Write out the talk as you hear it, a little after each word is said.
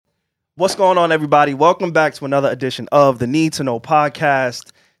What's going on, everybody? Welcome back to another edition of the Need to Know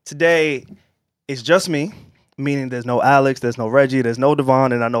podcast. Today, it's just me, meaning there's no Alex, there's no Reggie, there's no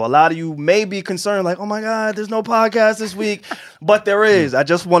Devon, and I know a lot of you may be concerned, like, oh my God, there's no podcast this week, but there is. I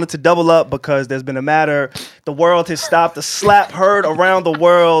just wanted to double up because there's been a matter. The world has stopped. The slap heard around the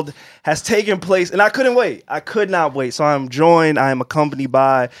world has taken place, and I couldn't wait. I could not wait. So I am accompanied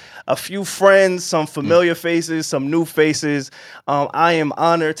by a few friends, some familiar faces, some new faces. I am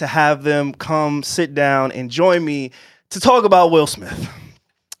honored to have them come sit down and join me to talk about Will Smith.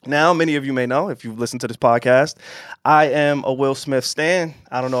 Now, many of you may know, if you've listened to this podcast, I am a Will Smith stan.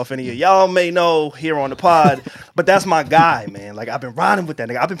 I don't know if any of y'all may know here on the pod, but that's my guy, man. Like, I've been riding with that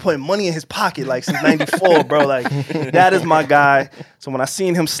nigga. I've been putting money in his pocket, like, since 94, bro. Like, that is my guy. So when I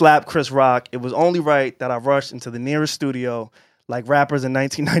seen him slap Chris Rock, it was only right that I rushed into the nearest studio, like rappers in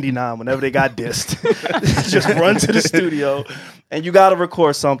 1999, whenever they got dissed. Just run to the studio, and you got to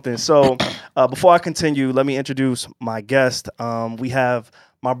record something. So before I continue, let me introduce my guest. We have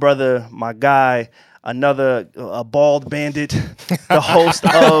my brother, my guy, another bald bandit, the host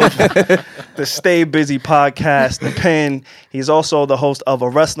of the Stay Busy podcast, The Pen. He's also the host of a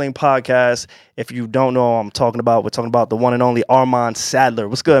wrestling podcast. If you don't know what I'm talking about, we're talking about the one and only Armand Sadler.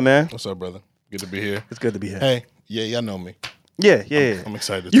 What's good, man? What's up, brother? Good to be here. It's good to be here. Hey, yeah, y'all know me. Yeah. I'm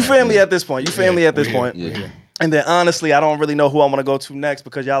excited. You family at this point. Yeah. And then honestly, I don't really know who I want to go to next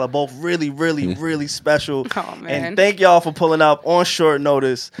because y'all are both really special. Oh, man. And thank y'all for pulling up on short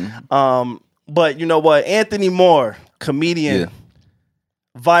notice. But you know what? Anthony Moore, comedian,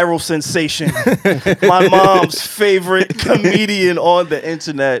 viral sensation, my mom's favorite comedian on the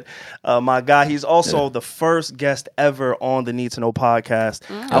internet. My guy, he's also the first guest ever on the Need to Know podcast.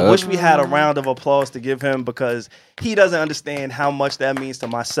 I wish we had a round of applause to give him because he doesn't understand how much that means to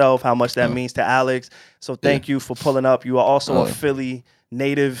myself, how much that means to Alex. So thank you for pulling up. You are also a Philly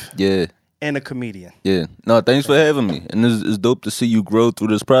native and a comedian. Yeah. No, thanks for having me. And it's dope to see you grow through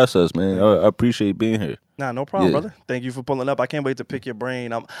this process, man. I appreciate being here. Nah, no problem, brother. Thank you for pulling up. I can't wait to pick your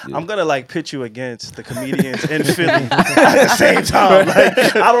brain. I'm gonna like pitch you against the comedians in Philly at the same time.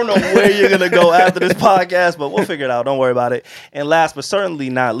 Like, I don't know where you're gonna go after this podcast, but we'll figure it out. Don't worry about it. And last but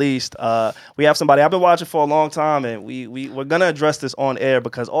certainly not least, we have somebody I've been watching for a long time, and we're gonna address this on air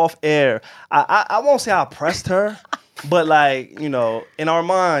because off air, I won't say I pressed her, but like, you know, in our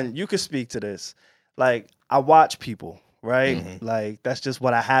mind, you could speak to this. Like, I watch people. Right? Like, that's just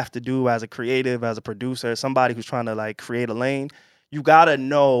what I have to do as a creative, as a producer, somebody who's trying to like create a lane. You gotta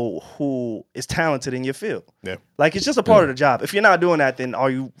know who is talented in your field. Yeah. Like, it's just a part of the job. If you're not doing that, then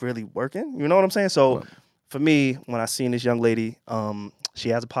are you really working? You know what I'm saying? So for me, when I seen this young lady, she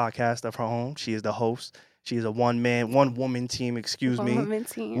has a podcast of her own. She is the host. She is a one woman team,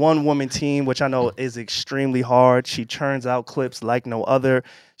 one woman team, which I know is extremely hard. She churns out clips like no other.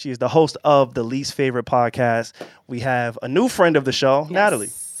 She is the host of the Least Favorite podcast. We have a new friend of the show,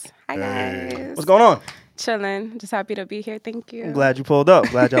 Natalie. Hi, guys. What's going on? Chilling. Just happy to be here. Thank you. I'm glad you pulled up.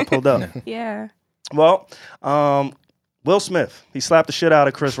 Glad y'all pulled up. Yeah. Well, Will Smith, he slapped the shit out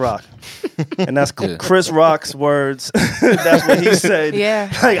of Chris Rock. And that's Chris Rock's words. That's what he said.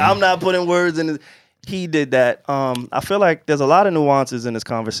 Yeah. Like, I'm not putting words in his... He did that. I feel like there's a lot of nuances in this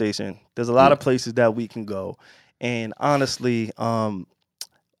conversation. There's a lot of places that we can go. And honestly,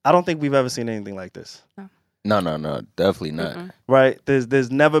 I don't think we've ever seen anything like this. No, definitely not. Right?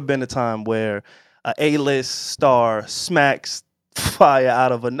 There's never been a time where a A-list star smacks fire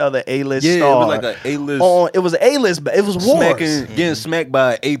out of another A-list star. Yeah, it was like an A-list. It was an A-list, but it was wars. Getting smacked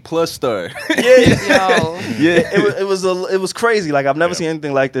by an A-plus star. It was crazy. Like, I've never seen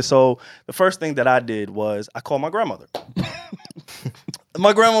anything like this. So the first thing that I did was I called my grandmother.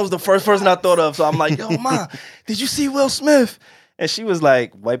 My grandma was the first person I thought of. So I'm like, yo, Ma, did you see Will Smith? And she was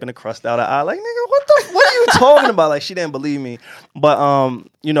like wiping the crust out of her eye, like, nigga, what are you talking about? Like, she didn't believe me. But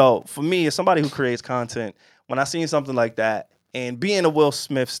you know, for me, as somebody who creates content, when I seen something like that, and being a Will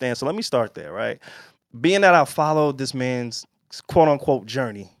Smith stan, so let me start there, right? Being that I followed this man's quote unquote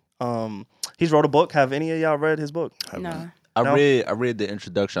journey. He's wrote a book. Have any of y'all read his book? No. I read the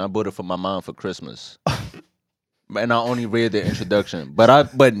introduction. I bought it for my mom for Christmas. And I only read the introduction.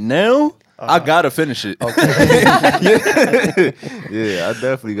 But now I gotta finish it. Okay. Yeah, I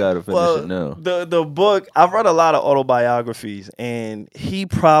definitely gotta finish it now. The book, I've read a lot of autobiographies, and he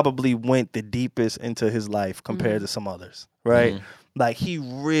probably went the deepest into his life compared to some others, right? Like, he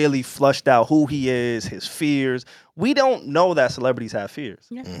really flushed out who he is, his fears. We don't know that celebrities have fears.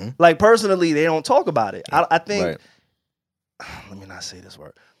 Yeah. Like, personally, they don't talk about it. I think, let me not say this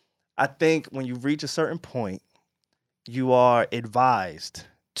word. I think when you reach a certain point, you are advised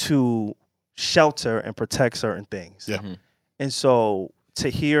to shelter and protect certain things. Yeah. And so to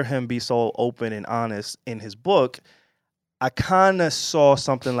hear him be so open and honest in his book, I kind of saw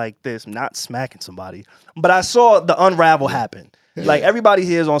something like this, not smacking somebody, but I saw the unravel happen. Like everybody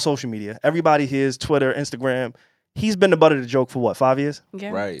here is on social media. Everybody here is Twitter, Instagram. He's been the butt of the joke for what, 5 years? Yeah.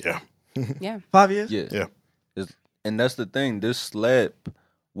 Right. Yeah. Yeah. 5 years? Yeah. And that's the thing. This slap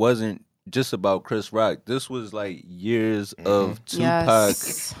wasn't just about Chris Rock. This was like years of Tupac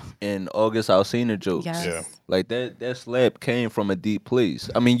Yes. and August Alsina jokes. Yes. Yeah. Like that slap came from a deep place.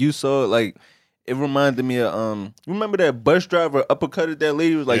 I mean, you saw like it reminded me of you remember that bus driver uppercutted that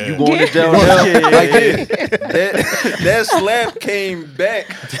lady, was like, Yeah. you going to jail now? That slap came back.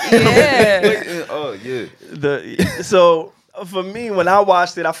 Yeah. Oh yeah. So for me, when I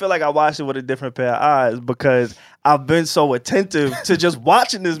watched it, I feel like I watched it with a different pair of eyes because I've been so attentive to just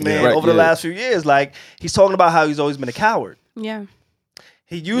watching this man Right, over the last few years. Like, he's talking about how he's always been a coward. Yeah.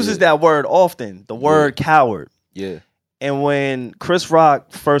 He uses that word often, the word coward. Yeah. And when Chris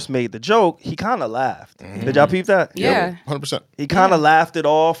Rock first made the joke, he kind of laughed. Did y'all peep that? Yeah. 100%. He kind of laughed it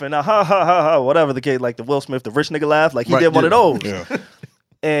off and ha ha ha ha, whatever the case, like the Will Smith, the rich nigga laugh. Like he did one of those. Yeah.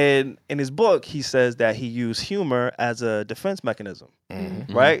 And in his book, he says that he used humor as a defense mechanism,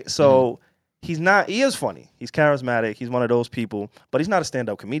 Mm-hmm. right? So he is funny. He's charismatic. He's one of those people, but he's not a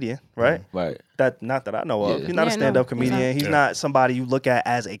stand-up comedian, right? Right. Not that I know of. Yeah. He's not a Yeah, no, stand-up he's not. comedian. He's Yeah. not somebody you look at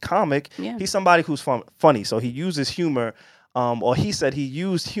as a comic. Yeah. He's somebody who's funny. So he uses humor, or he said he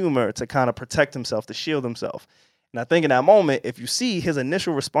used humor to kind of protect himself, to shield himself. And I think in that moment, if you see, his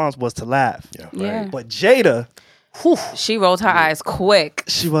initial response was to laugh. Yeah. Yeah. But Jada, She rolled her eyes quick.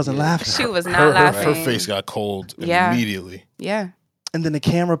 she wasn't laughing. She was not Her laughing. face got cold Yeah. immediately. Yeah. And then the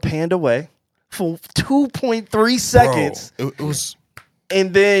camera panned away for 2.3 seconds. Bro, it was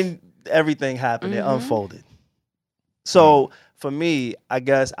And then everything happened. It unfolded. So for me, I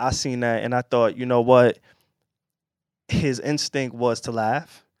guess I seen that and I thought, you know what? His instinct was to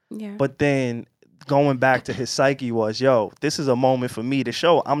laugh. Yeah. But then going back to his psyche was, yo, this is a moment for me to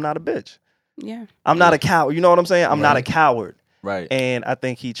show I'm not a bitch. Yeah. I'm not a coward. You know what I'm saying? I'm not a coward. Right. And I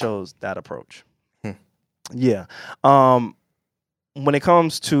think he chose that approach. Yeah. When it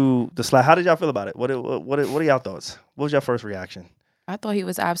comes to the slap, how did y'all feel about it? What are y'all thoughts? What was your first reaction? I thought he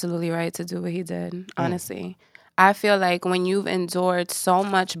was absolutely right to do what he did, honestly. I feel like when you've endured so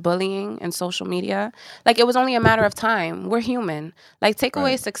much bullying in social media, like it was only a matter of time. We're human. Like take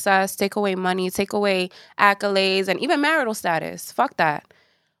away success, take away money, take away accolades, and even marital status. Fuck that.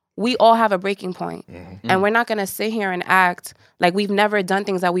 We all have a breaking point. And we're not going to sit here and act like we've never done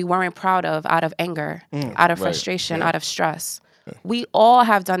things that we weren't proud of out of anger, out of frustration, out of stress. We all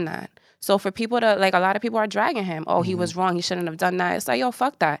have done that. So for people to, like, a lot of people are dragging him. Oh, he was wrong. He shouldn't have done that. It's like, yo,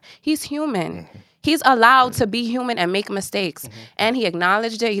 fuck that. He's human. He's allowed to be human and make mistakes. And he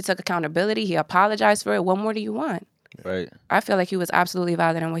acknowledged it. He took accountability. He apologized for it. What more do you want? Right. I feel like he was absolutely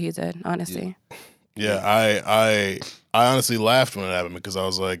valid in what he did, honestly. Yeah, I honestly laughed when it happened because I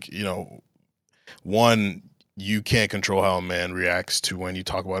was like, you know, one, you can't control how a man reacts to when you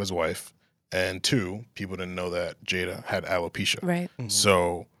talk about his wife, and two, people didn't know that Jada had alopecia. Right.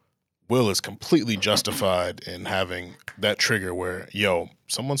 So Will is completely justified in having that trigger where, yo,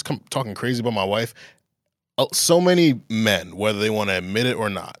 someone's talking crazy about my wife. So many men, whether they want to admit it or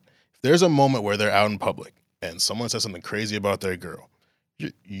not, if there's a moment where they're out in public and someone says something crazy about their girl,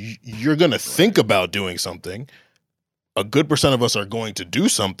 you're going to think about doing something. A good percent of us are going to do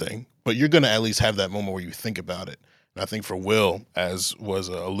something, but you're going to at least have that moment where you think about it. And I think for Will, as was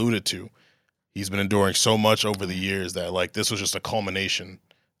alluded to, he's been enduring so much over the years that, like, this was just a culmination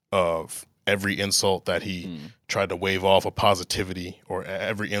of every insult that he tried to wave off a positivity, or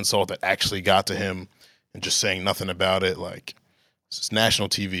every insult that actually got to him, and just saying nothing about it. Like, it's national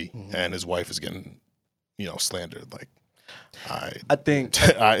TV, and his wife is getting, slandered. Like, I think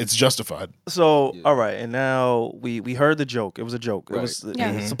it's justified. so. All right, and now we heard the joke. It was a joke. It Right. was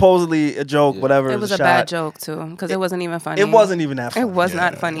Yeah. Supposedly a joke. Whatever. It was a shot. bad joke, too, because it wasn't even funny. It wasn't even that funny. It was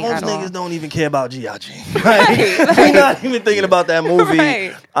not funny Most at all. niggas don't even care about G.I.G. Right. We're not even thinking about that movie.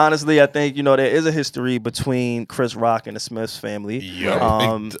 Right. Honestly, I think there is a history between Chris Rock and the Smiths family.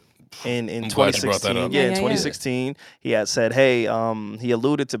 Yeah. In I'm glad you brought that 2016, up. yeah, Yeah, in yeah, 2016, he had said, "Hey," he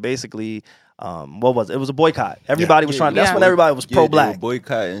alluded to basically, what was it? It was a boycott. Everybody was trying. That's Yeah. when everybody was They pro-black. were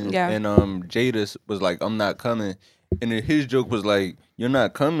boycotting. Yeah. And Jada was like, I'm not coming. And then his joke was like, you're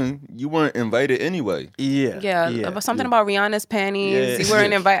not coming. You weren't invited anyway. Yeah, about something about Rihanna's panties. Yeah. You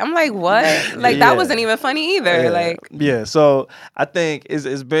weren't invited. I'm like, what? Like, Yeah. that wasn't even funny either. Yeah. Like, yeah, so I think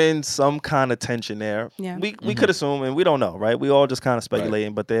it's been some kind of tension there. Yeah. We could assume, and we don't know, right? We all just kind of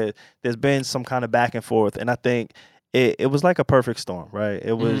speculating, but there's been some kind of back and forth, and I think it was like a perfect storm, right?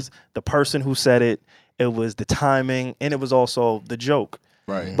 It was the person who said it, it was the timing, and it was also the joke.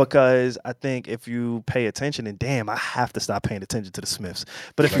 Right. Because I think if you pay attention, and damn, I have to stop paying attention to the Smiths.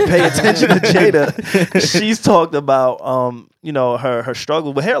 But if you pay attention to Jada, she's talked about, her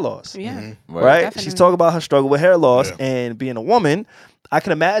struggle with hair loss. Yeah. Right? Definitely. She's talking about her struggle with hair loss Yeah. and being a woman. I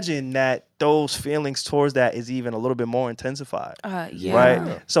can imagine that those feelings towards that is even a little bit more intensified. Yeah.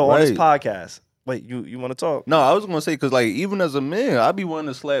 Right? So on this Right. podcast, wait, you want to talk? No, I was gonna say because like even as a man, I be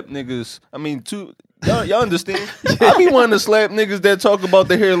wanting to slap niggas. I mean, y'all understand? I be wanting to slap niggas that talk about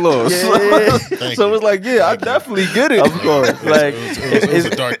the hair loss. Yeah. Thank So you. it's like, yeah, I definitely get it. Of course. Like, It was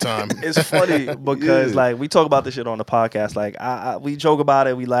a dark time. it's funny because like we talk about this shit on the podcast. Like we joke about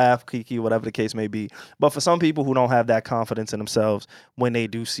it, we laugh, kiki, whatever the case may be. But for some people who don't have that confidence in themselves when they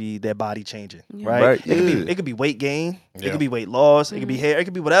do see their body changing, right? Right, It could be weight gain, it Yeah. could be weight loss, it could be hair, it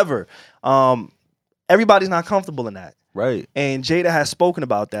could be whatever. Everybody's not comfortable in that. Right. And Jada has spoken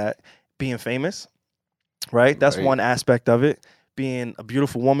about that, being famous, right? That's Right. one aspect of it. Being a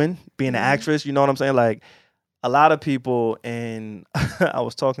beautiful woman, being an actress, you know what I'm saying? Like a lot of people, and I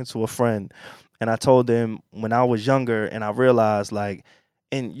was talking to a friend and I told them when I was younger and I realized like,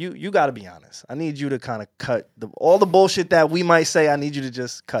 and you got to be honest. I need you to kind of cut all the bullshit that we might say. I need you to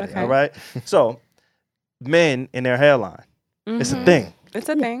just cut it, Okay. all right? So men in their hairline, it's a Mhm. thing. It's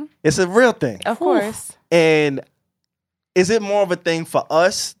a thing. It's a real thing. Of course. And is it more of a thing for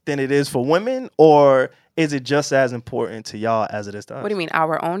us than it is for women, or is it just as important to y'all as it is to us? What do you mean,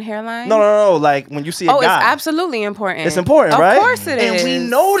 our own hairline? No. Like when you see a Oh, guy, it's absolutely important. it's important, right? Of course it is. And we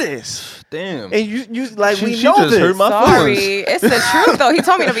know this. Damn. And you like She- we she know just this. hurt my Sorry. feelings. It's the truth, though. He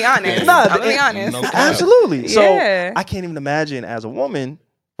told me to be honest. Nah, I'm going to be it- honest. No cap. Absolutely. So Yeah. I can't even imagine as a woman,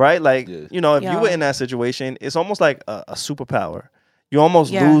 right? Like Yeah. if you Yeah. were in that situation, it's almost like a superpower. You're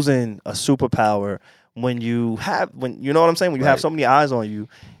almost Yeah. losing a superpower when you know what I'm saying? When you have Right. so many eyes on you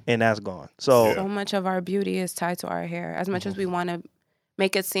and that's gone. So So much of our beauty is tied to our hair. As much as Mm-hmm. we want to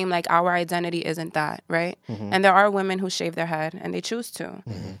make it seem like our identity isn't that, right? Mm-hmm. And there are women who shave their head and they choose to.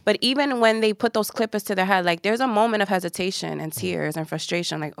 But even when they put those clippers to their head, like there's a moment of hesitation and tears and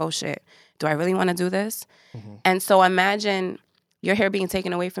frustration, like, oh shit, do I really want to do this? Mm-hmm. And so imagine your hair being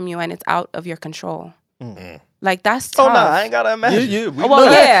taken away from you and it's out of your control. Like that's oh tough. no, I ain't gotta Yeah, imagine. yeah. We Well,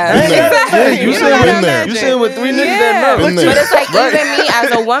 know yeah, that. exactly. Yeah, you You said know with what I you said with three niggas Yeah. that know. Been there. But it's like Right. even me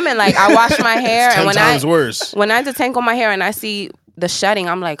as a woman, like I wash my hair It's 10 and when times worse. when I detangle my hair and I see the shedding,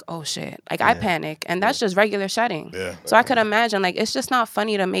 I'm like, oh shit. Like I panic. And that's just regular shedding. Yeah. So I could imagine like it's just not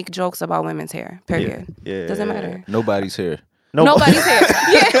funny to make jokes about women's hair. Period. Yeah. Doesn't matter. Nobody's here. Nobody's hair.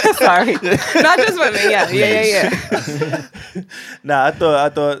 Yeah, sorry. Not just women. Yeah. Nah, I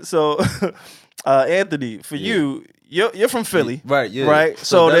thought so. Anthony, for you, you're from Philly, Right, yeah. right? So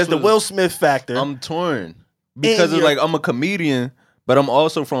So that's there's the what- Will Smith factor. I'm torn because it's you're- like I'm a comedian, but I'm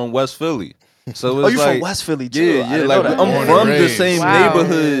also from West Philly. So it's oh, you like, from West Philly too? Yeah, I yeah. didn't Like know that. I'm Born and from the raised. same Wow.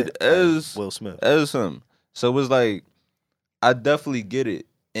 neighborhood as Will Smith. him. So it's like I definitely get it,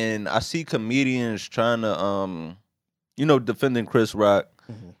 and I see comedians trying to defending Chris Rock.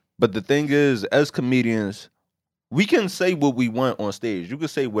 Mhm. But the thing is, as comedians, we can say what we want on stage. You can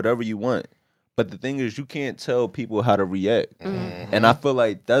say whatever you want. But the thing is, you can't tell people how to react. And I feel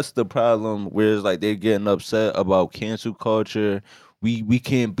like that's the problem where it's like they're getting upset about cancel culture. We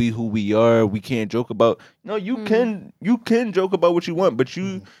can't be who we are. We can't joke about. No, you can joke about what you want, but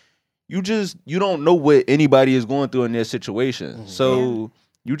you don't know what anybody is going through in their situation. So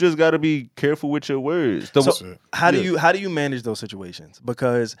you just got to be careful with your words. So how do Yeah. you manage those situations?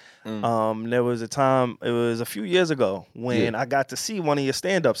 Because Mm. there was a time, it was a few years ago when I got to see one of your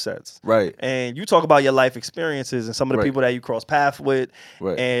stand-up sets. Right. And you talk about your life experiences and some of the Right. people that you cross paths with.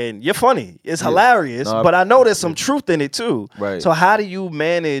 Right. And you're funny. It's hilarious. No, but I know there's some truth in it too. Right. So how do you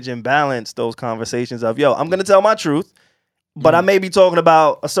manage and balance those conversations of, yo, I'm going to tell my truth, but I may be talking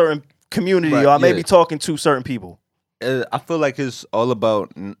about a certain community Right, or I may yeah. be talking to certain people. I feel like it's all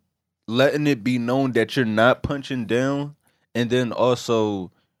about letting it be known that you're not punching down, and then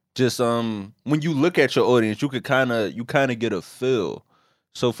also just when you look at your audience, you kind of get a feel.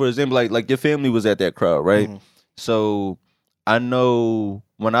 So for example, like your family was at that crowd, right? Mhm. So I know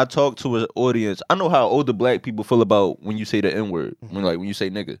when I talk to an audience, I know how older black people feel about when you say the N-word, when you say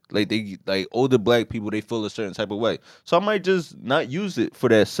nigga. Like they like older black people, they feel a certain type of way. So I might just not use it for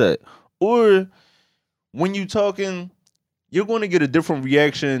that set. Or when you talking, you're going to get a different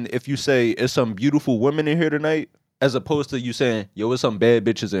reaction if you say it's some beautiful women in here tonight, as opposed to you saying, yo, it's some bad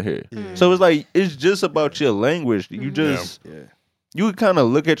bitches in here. So it's like it's just about your language. You just you would kind of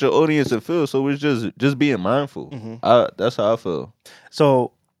look at your audience and feel. So it's just being mindful. That's how I feel.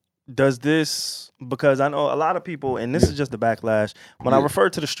 So does this, because I know a lot of people, and this is just the backlash. When I Yeah. refer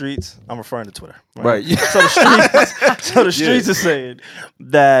to the streets, I'm referring to Twitter. Right. Yeah. So the streets are saying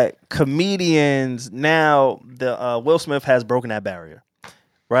that comedians now, the Will Smith has broken that barrier.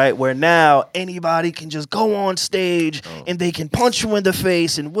 Right, where now anybody can just go on stage and they can punch you in the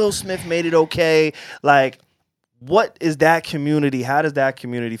face, and Will Smith made it okay. Like, what is that community? How does that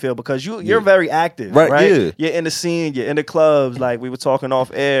community feel? Because you're very active, right? Yeah. You're in the scene, you're in the clubs, like we were talking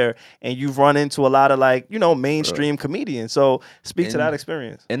off air, and you've run into a lot of like, mainstream comedians. So speak to And- that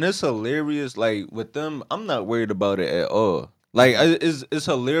experience. And it's hilarious. Like with them, I'm not worried about it at all. Like it's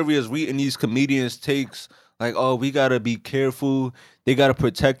hilarious reading these comedians' takes. Like, oh, we gotta be careful. They gotta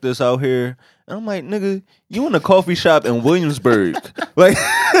protect us out here. And I'm like, nigga, you in a coffee shop in Williamsburg. like,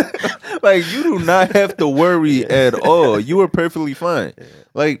 like you do not have to worry at all. You are perfectly fine.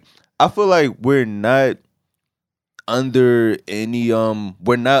 Like, I feel like we're not under any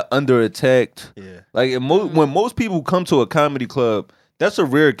we're not under attack. Yeah. Like when most people come to a comedy club, that's a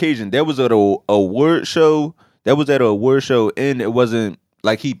rare occasion. That was at a award show. That was at an award show, and it wasn't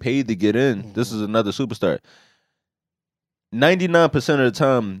like he paid to get in. This is another superstar. 99% of the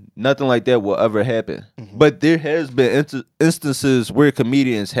time, nothing like that will ever happen. But there has been instances where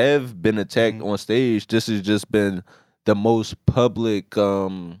comedians have been attacked on stage. This has just been the most public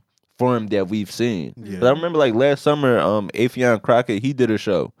form that we've seen. But I remember like last summer, Affion Crockett, he did a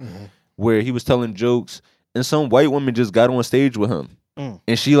show where he was telling jokes, and some white woman just got on stage with him,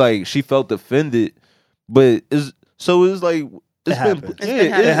 and she felt offended. But it's like. It happens.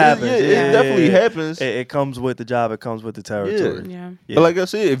 It happens. It definitely happens. It comes with the job. It comes with the territory. Yeah. Yeah. But like I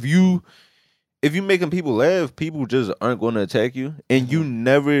said, if you making people laugh, people just aren't going to attack you. And you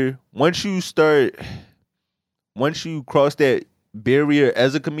never once you cross that barrier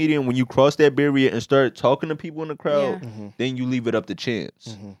as a comedian, when you cross that barrier and start talking to people in the crowd, then you leave it up to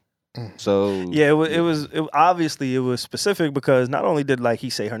chance. So Yeah, it was obviously it was specific because not only did like he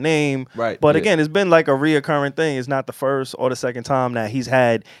say her name, right. but yeah. again, it's been like a reoccurring thing. It's not the first or the second time that he's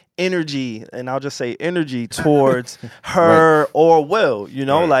had energy, and I'll just say energy towards her or Will.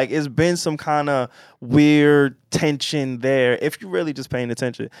 Right. Like it's been some kind of weird tension there if you're really just paying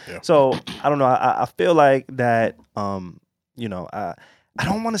attention. Yeah. So I don't know. I feel like that. I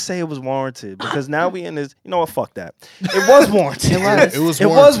don't want to say it was warranted because now we in this. You know what? Fuck that. It was warranted. It was It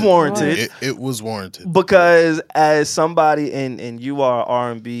was warranted. It was warranted. Because as somebody and you are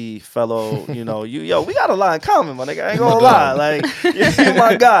R&B fellow, we got a lot in common, my nigga. I ain't gonna lie, like you're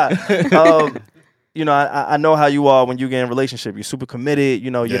my guy. I know how you are when you get in a relationship. You're super committed.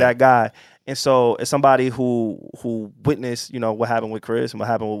 You're that guy. And so, as somebody who witnessed, what happened with Chris and what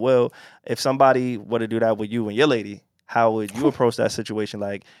happened with Will, if somebody were to do that with you and your lady, how would you approach that situation?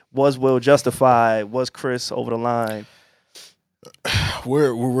 Like, was Will justified? Was Chris over the line?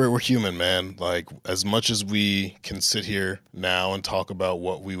 We're human, man. Like, as much as we can sit here now and talk about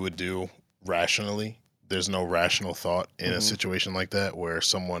what we would do rationally, there's no rational thought in a situation like that where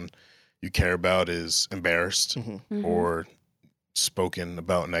someone you care about is embarrassed or spoken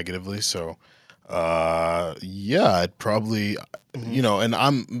about negatively. So, I'd probably, and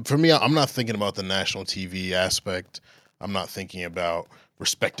I'm not thinking about the national TV aspect. I'm not thinking about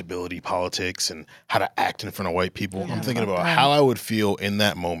respectability politics and how to act in front of white people. I'm thinking about how I would feel in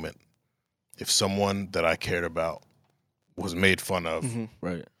that moment if someone that I cared about was made fun of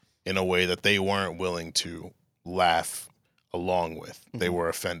right. in a way that they weren't willing to laugh along with. They were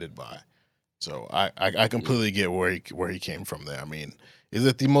offended by. So I completely get where he came from there. I mean, is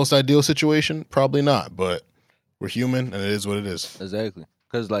it the most ideal situation? Probably not, but we're human and it is what it is. Exactly.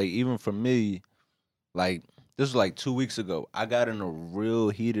 Because, like, even for me, like, this was like 2 weeks ago. I got in a real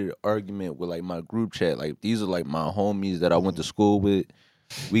heated argument with like my group chat. Like, these are like my homies that I went to school with.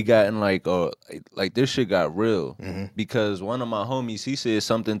 We got in like this shit got real because one of my homies, he said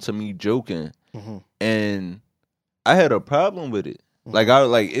something to me joking, and I had a problem with it. Like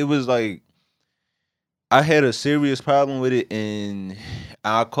it was like I had a serious problem with it, and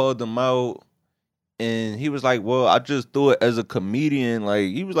I called him out. And he was like, well, I just thought as a comedian,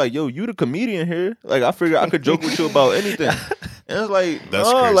 like, he was like, yo, you the comedian here? Like, I figured I could joke with you about anything. And it's like, That's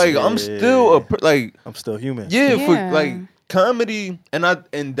no, crazy. like, I'm still, I'm still human. yeah, for, Yeah. like, comedy. And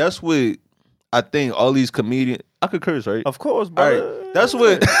that's what I think all these comedians, I could curse, right? Of course, All bro. right. That's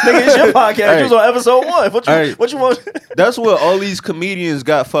what, Nigga, it's your podcast. All You was on episode 1. What you, All right. what you want? that's what all these comedians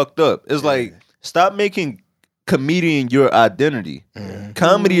got fucked up. It's like, stop making comedian your identity.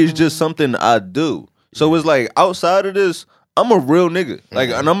 Comedy is just something I do. So it's like, outside of this, I'm a real nigga.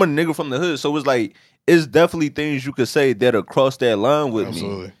 Like, and I'm a nigga from the hood. So it's like, it's definitely things you could say that'll cross that line with me.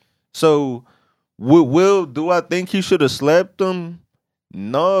 Absolutely. So, do I think he should have slapped him?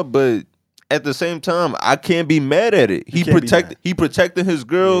 No, but at the same time, I can't be mad at it. He can't be mad. he protecting his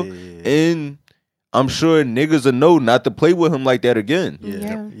girl, Yeah. and I'm sure niggas will know not to play with him like that again.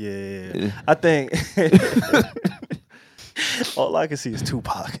 Yeah. I think all I can see is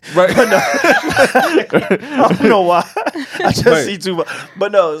Tupac. Right. But no, I don't know why. I just Right. see Tupac.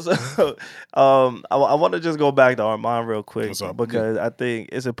 But no, so, I want to just go back to Armand real quick What's up? because I think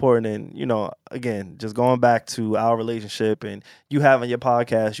it's important. And, you know, again, just going back to our relationship and you having your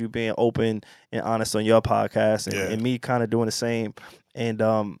podcast, you being open and honest on your podcast and, Yeah. and me kind of doing the same. And,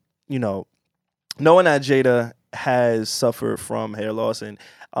 you know, knowing that Jada has suffered from hair loss and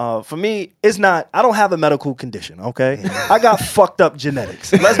for me, it's not, I don't have a medical condition, okay? I got fucked up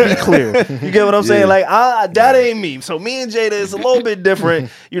genetics. Let's be clear. You get what I'm saying? Like, that ain't me. So me and Jada is a little bit different,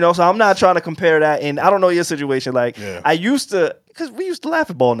 you know, so I'm not trying to compare that. And I don't know your situation. Like, Yeah. I used to, because we used to laugh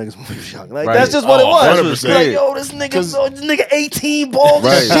at bald niggas when we was young. Like, Right. that's just what it Oh, was. 100%. Like, yo, this nigga 18 bald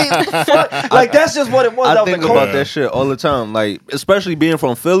Right. as shit. What the fuck? Like, that's just what it was. I That was think the about culture. that shit all the time. Like, especially being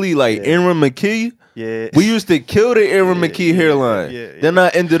from Philly, like Yeah. Aaron McKee. Yeah. We used to kill the Aaron McKee hairline. yeah. Then I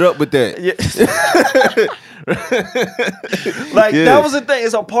ended up with that. Yeah. Like Yeah. that was the thing.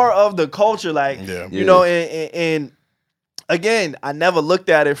 It's a part of the culture. Like Yeah. you know, and again, I never looked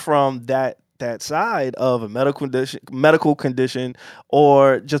at it from that side of a medical condition,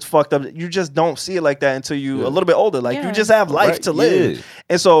 or just fucked up. You just don't see it like that until you Yeah. a little bit older. Like Yeah. you just have life Right, to live. yeah.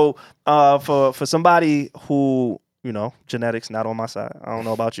 And so for somebody who, you know, genetics not on my side. I don't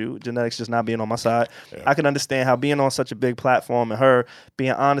know about you. Genetics just not being on my side. Yeah. I can understand how being on such a big platform and her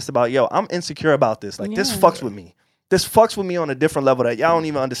being honest about, yo, I'm insecure about this. Like this Yeah. fucks with me. This fucks with me on a different level that y'all don't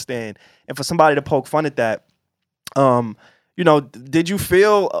even understand. And for somebody to poke fun at that, you know, did you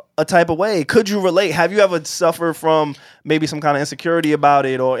feel a type of way? Could you relate? Have you ever suffered from maybe some kind of insecurity about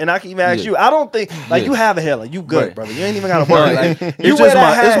it? Or, and I can even ask Yeah. you, I don't think, like Yeah. you have a hairline. You good, Right. brother. You ain't even got to worry. Like, It's you just wear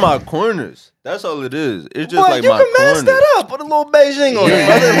that hat. it's my corners. That's all it is. It's just But like you my can mask corners. that up. Put a little Beijing on Yeah, it,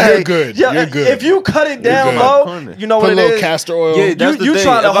 brother. you're Like, good. yeah, You're good. If you cut it down good. low, Corner. you know Put what a it little is. castor oil. Yeah, that's the You thing.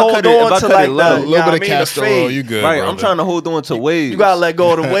 trying to If I hold cut it- if on I to cut like it low, the a little bit of the castor oil. fade. You good, Right, brother. I'm trying to hold on to waves. You gotta let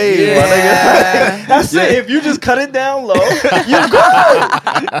go of the wave, my Yeah. nigga. That's it. If you just cut it down low, you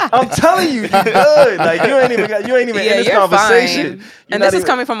good. I'm telling you, you good. Like you ain't even in this you're conversation. fine. You're And not this is even-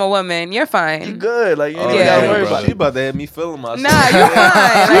 coming from a woman. You're You fine. good. Like you ain't Oh, even Yeah. gotta worry brother. about She it. about to have me feeling myself. Nah, you're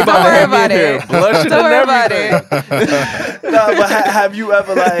fine. Like, don't worry about it. Blushing Don't worry and about everything. it. Nah, but have you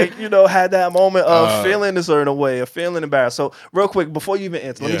ever like, you know, had that moment of feeling a certain way, of feeling embarrassed? So real quick, before you even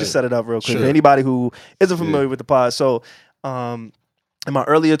answer, let me Yeah. just set it up real quick Sure. for anybody who isn't familiar with the pod. So in my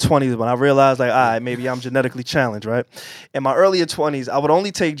earlier 20s, when I realized like, all right, maybe I'm genetically challenged, right? In my earlier 20s, I would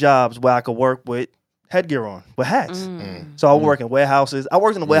only take jobs where I could work with headgear on, with hats. So I would work in warehouses. I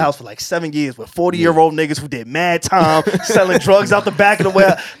worked in a warehouse for like 7 years with 40-year-old niggas who did mad time selling drugs out the back of the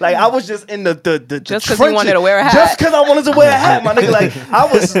warehouse. Like I was just in the Just 'cause you wanted to wear a hat. Just because I wanted to wear a hat, my nigga. Like I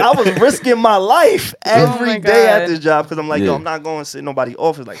was risking my life every my day at God. this job because I'm like, yo, Yeah. I'm not going to sit in nobody's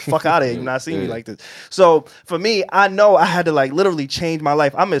office. Like fuck out of here. You not seeing me like this. So for me, I know I had to like literally change my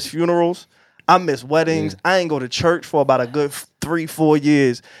life. I miss funerals. I miss weddings. I ain't go to church for about a good 3-4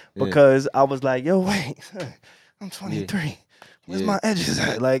 years because I was like, yo, wait, I'm 23. Where's Yeah. my edges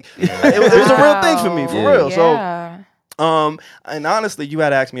at? Like, it was a real thing for me, for Yeah. real. Yeah. So, and honestly, you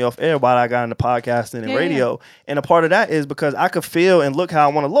had asked me off air why I got into podcasting and Yeah, radio, and a part of that is because I could feel and look how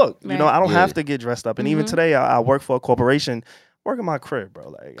I want to look. You know, Right. I don't Yeah. have to get dressed up, and even today, I work for a corporation. Work in my crib, bro.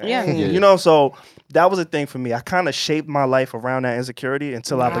 Like, Yeah. you know, so that was a thing for me. I kind of shaped my life around that insecurity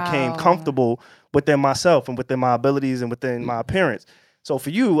until I became Wow. comfortable within myself and within my abilities and within my appearance. So for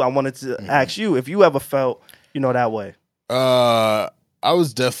you, I wanted to ask you if you ever felt, you know, that way. I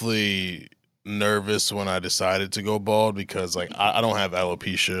was definitely nervous when I decided to go bald because like I don't have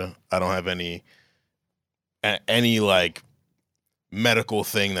alopecia. I don't have any like medical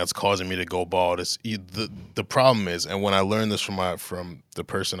thing that's causing me to go bald. It's the problem is, and when I learned this from the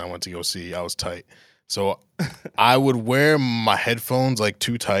person I went to go see, I was tight. So I would wear my headphones like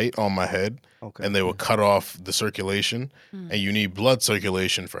too tight on my head, Okay. and they would cut off the circulation. And you need blood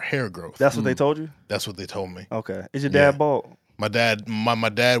circulation for hair growth. That's what they told you? That's what they told me. Okay. Is your dad Yeah. bald? My dad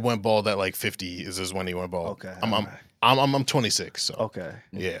went bald at like 50. Is when he went bald. Okay, I'm 26. So Okay.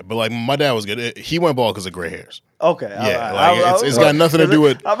 yeah, but like my dad was good. He went bald because of gray hairs. Okay. Yeah, all right. like, it's got nothing to do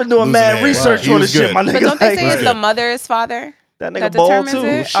with I've been doing losing mad hair. research Right. He on was this shit, good. my nigga. But don't they Like, say it's Right. the mother's father? that nigga that bald too.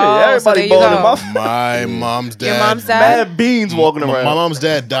 determines it? Shit, Oh, so everybody there you bald in go. my My mom's dad. Your mom's dad? mad beans walking My around. mom's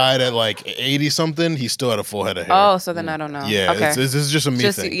dad died at like 80 something. He still had a full head of hair. Oh, so then I don't know. Yeah, Okay. this is just a me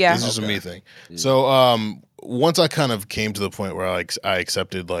Just- thing. yeah. This is just a me thing. So once I kind of came to the point where I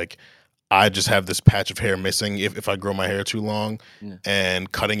accepted like I just have this patch of hair missing if I grow my hair too long,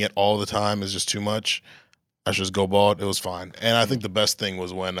 and cutting it all the time is just too much. I should just go bald. It was fine. And I think the best thing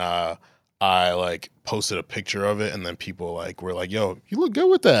was when I like posted a picture of it, and then people like were like, "Yo, you look good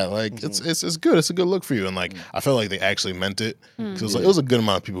with that. Like it's good. It's a good look for you." And like I felt like they actually meant it because it was a good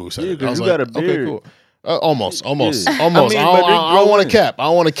amount of people who said it. I was you like, got a beard. okay, cool. Almost. Yeah. I I mean, don't want to cap. I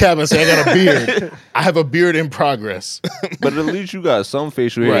don't want to cap and say I got a beard. I have a beard in progress. But at least you got some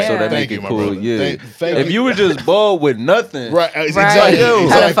facial hair, Right. so that Thank make you, it my cool. brother. Yeah. Thank If you. you were just bald with nothing, Right. Right. Exactly.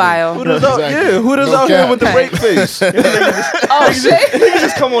 Pedophile. Who does out? Exactly. Yeah. Who does No out here cap. with the break face? Oh shit! He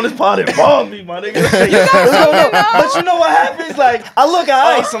just come on this pod and bomb me, my nigga. But you know what happens? Like, I look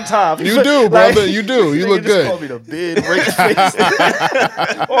alright sometimes. You do, Like, brother. You do. You nigga look just call good. me the big break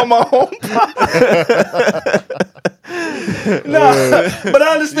face on my own pod. But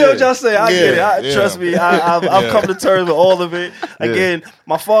I understand what y'all say. I get it. Trust me. I've come to terms with all of it. Again,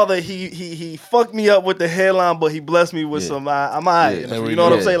 my father, he fucked me up with the hairline, but he blessed me with some. I'm alright. There we You know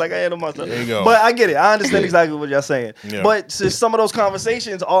what I'm go. saying? Like I handle myself. There you go. But I get it. I understand exactly what y'all saying. Yeah. But some of those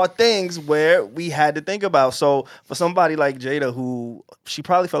conversations are things where we had to think about. So for somebody like Jada, who she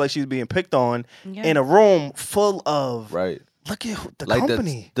probably felt like she was being picked on Yeah. in a room full of Right. look at the Like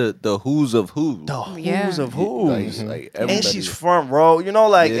company, the who's of who. the who's Yeah. of who's. Like And everybody. she's front row, you know,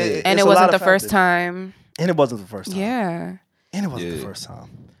 like, Yeah. And it's it a lot wasn't of the first factors. time. And it wasn't the first time. Yeah. And it wasn't the Yeah. first time.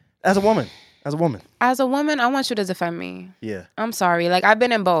 As a woman, As a woman, I want you to defend me. yeah. I'm sorry. Like, I've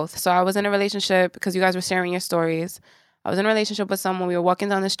been in both. So I was in a relationship because you guys were sharing your stories. I was in a relationship with someone. We were walking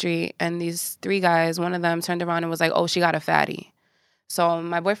down the street, and these three guys, one of them turned around and was like, "Oh, she got a fatty." So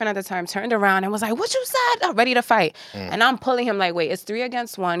my boyfriend at the time turned around and was like, "What you said?" I'm ready to fight. And I'm pulling him like, "Wait, it's 3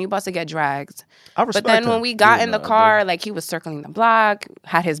 against 1. You about to get dragged." I respect But then that. when we got Yeah, in the nah, car, like he was circling the block,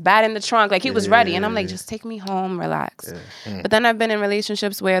 had his bat in the trunk, like he was ready. And I'm like, just take me home, relax. But then I've been in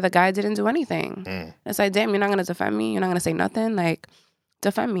relationships where the guy didn't do anything. It's like, damn, you're not gonna defend me? You're not gonna say nothing? Like,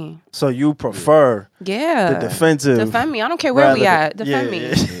 defend me. So you prefer Yeah. the defensive. Defend me. I don't care where we rather at. than- Defend me.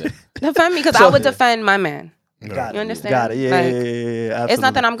 yeah. Defend me because So- I would defend my man. Got You it. understand? Got it. Yeah, Like, yeah, absolutely. It's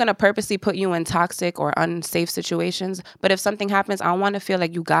not that I'm gonna purposely put you in toxic or unsafe situations, but if something happens, I want to feel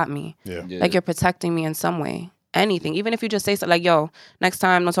like you got me. Yeah. Like you're protecting me in some way. Anything. Even if you just say something like, "Yo, next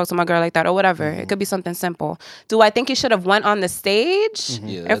time don't talk to my girl like that," or whatever. It could be something simple. Do I think you should have went on the stage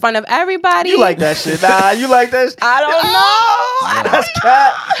in front of everybody? You like that shit? Nah, you like that? I don't know. That's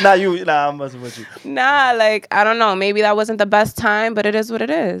cat. Nah, I'm messing with you. Nah, like I don't know. Maybe that wasn't the best time, but it is what it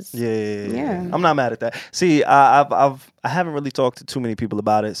is. Yeah. I'm not mad at that. See, I haven't really talked to too many people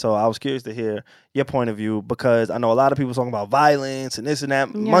about it, so I was curious to hear your point of view because I know a lot of people talking about violence and this and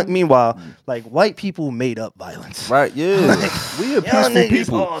that. Yeah. Meanwhile, like white people made up violence. Right, yeah. We a Y'all peaceful niggas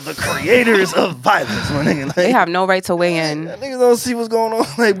people. are the creators of violence, my nigga. Like, They have no right to weigh in. niggas don't see what's going on.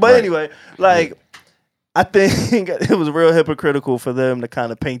 Like, but anyway, like. I think it was real hypocritical for them to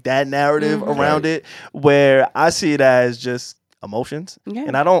kind of paint that narrative around it, where I see it as just emotions, Yeah.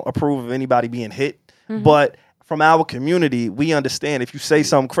 and I don't approve of anybody being hit. But from our community, we understand if you say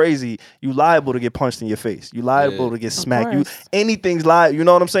something crazy, you liable to get punched in your face. You liable to get smacked. You course. anything's liable. You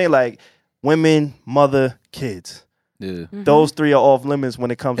know what I'm saying? Like women, mother, kids. Yeah. Those three are off limits when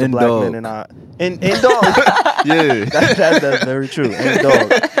it comes to And black dog. men and dog. Yeah. That's very true.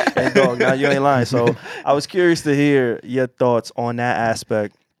 And dog. Now you ain't lying. So I was curious to hear your thoughts on that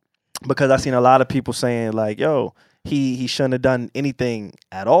aspect because I seen a lot of people saying like, "Yo, he shouldn't have done anything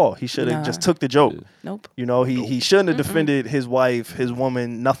at all. He should have Nah. just took the joke. Nope. You know, he shouldn't have defended his wife, his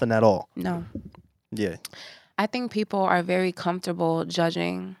woman, nothing at all. No. Yeah, I think people are very comfortable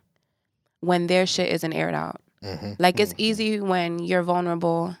judging when their shit isn't aired out. Like it's easy when you're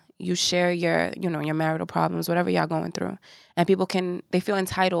vulnerable, you share your marital problems, whatever y'all going through, and people they feel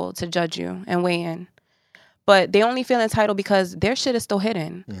entitled to judge you and weigh in. But they only feel entitled because their shit is still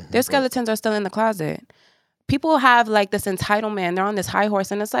hidden. Their skeletons are still in the closet. People have like this entitlement. They're on this high horse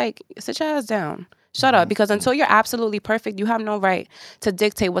and it's like, sit your ass down. Shut up. Because until you're absolutely perfect, you have no right to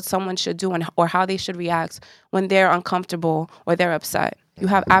dictate what someone should do or how they should react when they're uncomfortable or they're upset. You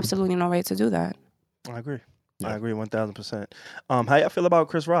have absolutely no right to do that. I agree. I agree 1,000%. How y'all feel about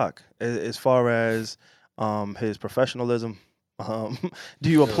Chris Rock as far as his professionalism? Do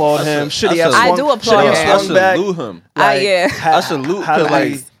you applaud him? Should he have I swung, do applaud should he him. have I swung back? salute him. Like, yeah. how- I salute how because, did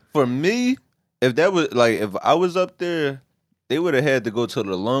like, he- for me, if that was like, if I was up there, they would have had to go to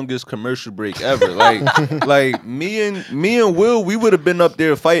the longest commercial break ever. Like me and Will, we would have been up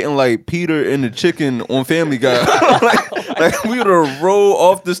there fighting like Peter and the chicken on Family Guy. like we would have rolled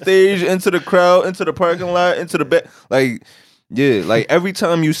off the stage into the crowd, into the parking lot, into the back. Like Yeah, like every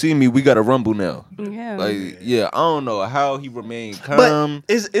time you see me, we got to rumble now. Yeah. Like, yeah, I don't know how he remained But calm.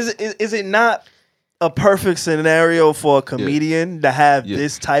 is it not a perfect scenario for a comedian to have Yeah.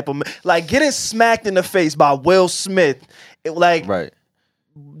 this type of like getting smacked in the face by Will Smith? Right.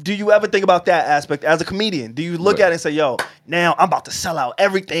 Do you ever think about that aspect as a comedian? Do you look Right. at it and say, "Yo, now I'm about to sell out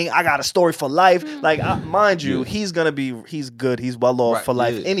everything. I got a story for life." Like, mind you, Yeah. he's good. He's well off Right, for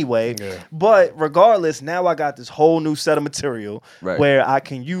life yeah. anyway. Yeah. But regardless, now I got this whole new set of material Right. where I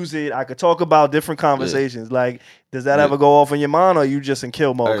can use it. I could talk about different conversations. Like, does that Yeah. ever go off in your mind, or you just in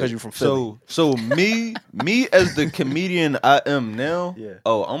kill mode because Alright, you from Philly? So me as the comedian I am now, Yeah.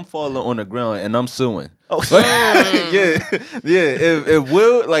 I'm falling on the ground and I'm suing. Oh, yeah. If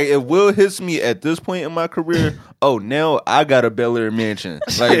Will hits me at this point in my career, now I got a Bel Air mansion.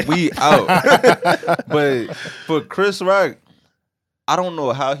 Like we out. But for Chris Rock, I don't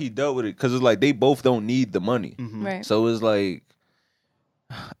know how he dealt with it because it's like they both don't need the money. Mhm. Right. So it's like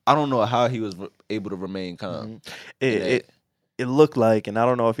I don't know how he was able to remain calm. It looked like, and I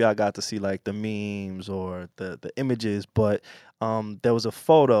don't know if y'all got to see like the memes or the images, but there was a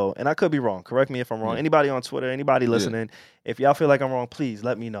photo, and I could be wrong. Correct me if I'm wrong. Yeah. Anybody on Twitter, anybody listening, if y'all feel like I'm wrong, please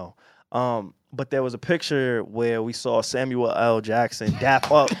let me know. But there was a picture where we saw Samuel L. Jackson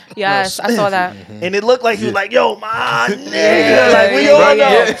dap up. Yes, Will I saw Smith. that. And it looked like he was like, "Yo, my nigga," Yeah, like we yeah, all know,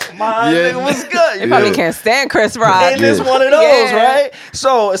 yeah. my Yeah. nigga was good. They You probably know? can't stand Chris Rock. And it's Yeah. one of those, Yeah. right?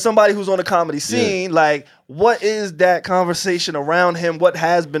 So, as somebody who's on the comedy scene, like, what is that conversation around him? What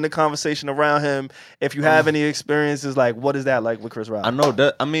has been the conversation around him? If you have any experiences, like, what is that like with Chris Rock? I know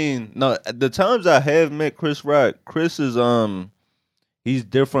that. I mean, no. The times I have met Chris Rock, Chris is he's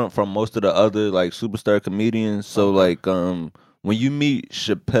different from most of the other like superstar comedians. So like when you meet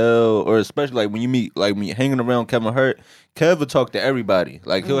Chappelle, or especially like when you hanging around Kevin Hart, Kev will talk to everybody.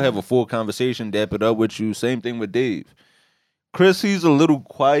 Like he'll have a full conversation, dap it up with you. Same thing with Dave. Chris, he's a little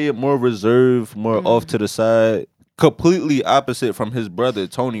quiet, more reserved, more off to the side. Completely opposite from his brother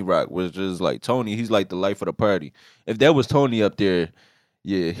Tony Rock, was just like Tony. He's like the life of the party. If that was Tony up there,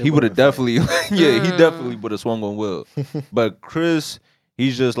 yeah, he would have definitely, he definitely would have swung on Will. But Chris,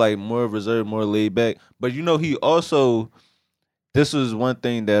 he's just like more reserved, more laid back. But you know, he also, this is one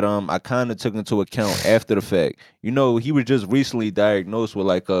thing that I kind of took into account after the fact. You know, he was just recently diagnosed with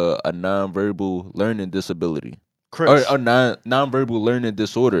like a nonverbal learning disability. Chris, Or nonverbal learning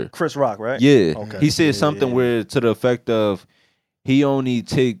disorder. Chris Rock, right? Yeah. Okay. He said Yeah, something yeah. where to the effect of he only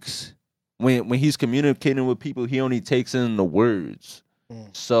takes when he's communicating with people, he only takes in the words.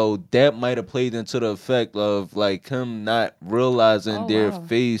 So that might have played into the effect of like him not realizing their wow.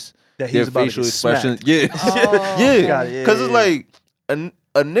 face, That their he's about to facial get expression. smacked. Yeah. Oh, yeah. Got it. Yeah, Cause yeah, it's yeah. like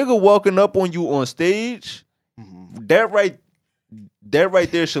a nigga walking up on you on stage, Mhm. that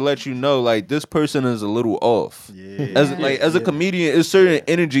right there should let you know like this person is a little off. Yeah. As a Yeah. comedian, it's certain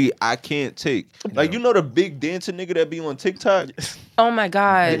energy I can't take. Like you know the big dancing nigga that be on TikTok? Oh my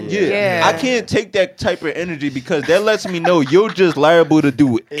God. Yeah. Yeah. I can't take that type of energy because that lets me know you're just liable to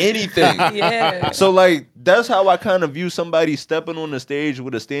do anything. Yeah. So like that's how I kind of view somebody stepping on the stage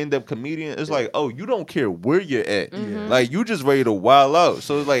with a stand-up comedian. It's like, oh, you don't care where you're at. Like you just ready to wild out.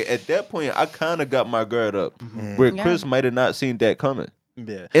 So it's like at that point I kind of got my guard up. Where Yeah. Chris might have not seen that coming.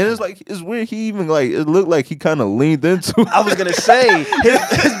 Yeah. And it's like it's weird. He even like it looked like he kind of leaned into it. I was gonna say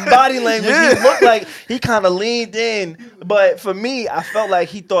his body language. Yeah. He looked like he kind of leaned in, but for me, I felt like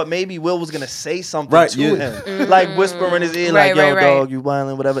he thought maybe Will was gonna say something Right, to yeah. him, like whisper in his ear, Right, like "Yo, right, right. dog, you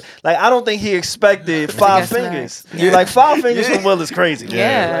wildin', whatever." Like I don't think he expected five get fingers. smacked. Yeah. Like 5 fingers from Will is crazy.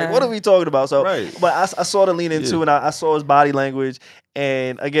 Yeah. Like what are we talking about? So, Right. but I saw the lean into, Yeah. and I saw his body language,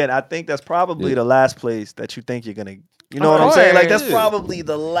 and again, I think that's probably Yeah. the last place that you think you're gonna. You know Of what I'm saying? Like that's course. probably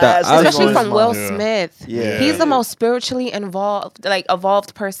the last. I thing Especially on his from Will mind. Yeah. Smith. Yeah. He's the most spiritually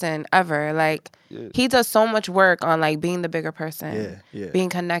evolved person ever. Like Yeah. he does so much work on like being the bigger person. Yeah, yeah. Being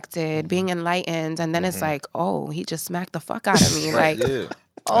connected, being enlightened, and then it's like, oh, he just smacked the fuck out of me. Like, yeah.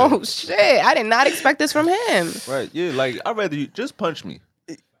 oh shit, I did not expect this from him. Right, yeah, like I'd rather you just punch me.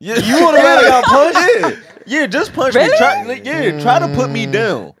 Yeah, You would have rather got punched? Yeah, just punch me. Really? Try to put me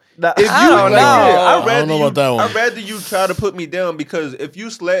down. Nah, If you, I don't know. I'd I rather don't know you, about that one. I'd rather you try to put me down because if you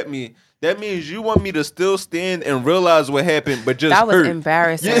slap me, that means you want me to still stand and realize what happened, but just That was hurt.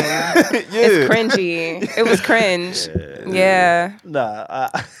 embarrassing. Yeah, It's cringy. It was cringe. Yeah. Nah,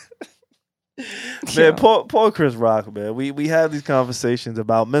 Yo. man, poor Chris Rock, man. We have these conversations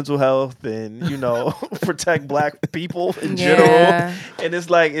about mental health and protect black people in general, Yeah. and it's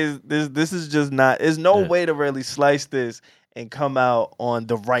like this is just not. There's no way to really slice this and come out on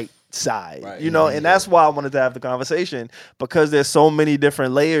the right side, Right. you know, and that's why I wanted to have the conversation, because there's so many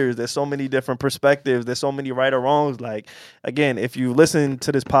different layers, there's so many different perspectives, there's so many right or wrongs. Like, again, if you listen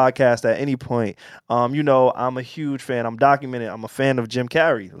to this podcast at any point, you know, I'm a huge fan. I'm documented. I'm a fan of Jim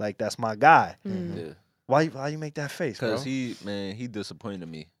Carrey. Like, that's my guy. Yeah. Why you make that face, bro? Because he disappointed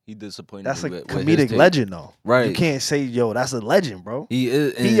me. He disappointed That's me a with his comedic take. legend, though. Right. You can't say, yo, that's a legend, bro. He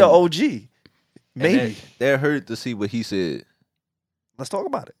is. He your OG. and Maybe. that hurt to see what he said. Let's talk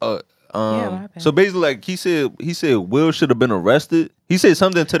about it. what happened? So basically, like he said Will should have been arrested. He said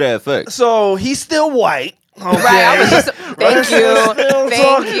something to that effect. So he's still white. Okay. Right, I was just thank Still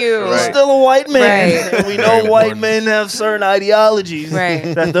thank you. He's still a white man. Right. And we know Very white important. men have certain ideologies Right.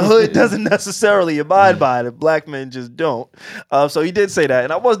 that the hood doesn't necessarily abide by, that black men just don't. So he did say that,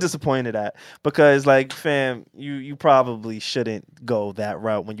 and I was disappointed at, because, like, fam, you probably shouldn't go that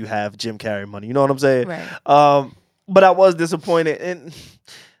route when you have Jim Carrey money. You know what I'm saying? Right. But I was disappointed, and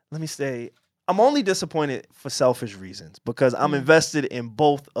let me say, I'm only disappointed for selfish reasons, because I'm invested in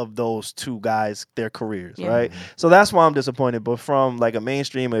both of those two guys, their careers, Yeah. right? So that's why I'm disappointed. But from like a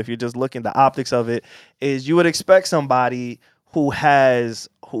mainstreamer, if you're just looking, the optics of it is you would expect somebody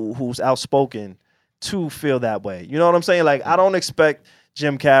who's outspoken to feel that way. You know what I'm saying? Like, I don't expect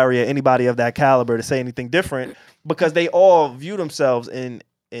Jim Carrey or anybody of that caliber to say anything different, because they all view themselves in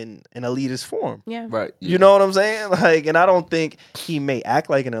an elitist form. Yeah. Right. You know what I'm saying? Like, and I don't think he may act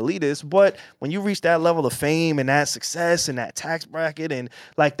like an elitist, but when you reach that level of fame and that success and that tax bracket, and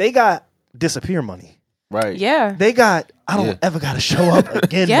like, they got disappear money. Right. Yeah. They got I don't Yeah. ever gotta show up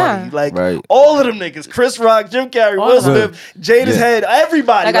again Yeah. money. Like, Right. all of them niggas, Chris Rock, Jim Carrey, All Will of them. Smith, Jada's Head,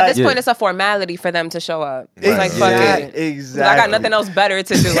 everybody. Like, at this Yeah. point, it's a formality for them to show up. It's like, fuck it. Exactly. I got nothing else better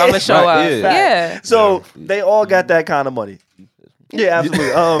to do. I'm gonna show Right, up. yeah. Yeah. So they all got that kind of money. Yeah,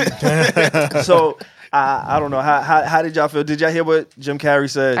 absolutely. So I don't know, how did y'all feel? Did y'all hear what Jim Carrey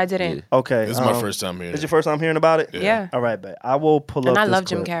said? I didn't. Okay, This is my first time hearing This it. your first time hearing about it? Yeah. All right, bet. I will pull And up. I this love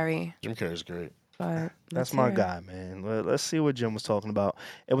Jim clip. Carrey. Jim Carrey's great. But That's my guy, man. Let's see what Jim was talking about.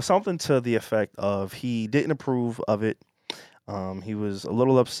 It was something to the effect of he didn't approve of it. He was a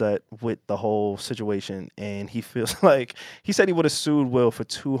little upset with the whole situation, and he feels like he said he would have sued Will for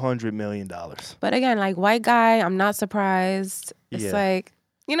 $200 million. But again, like, white guy, I'm not surprised. It's Yeah. like,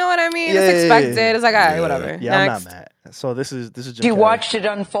 you know what I mean? Yeah, It's yeah, expected. yeah. It's like, all right, Yeah. whatever. Yeah, Next. I'm not mad. So this is Jim You Carrey. watched it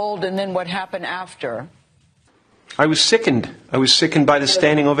unfold, and then what happened after? I was sickened. I was sickened by the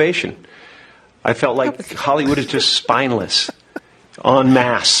standing ovation. I felt like Hollywood is just spineless, en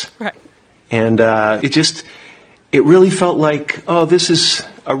masse. Right. And it really felt like, oh, this is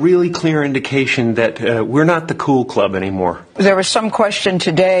a really clear indication that we're not the cool club anymore. There was some question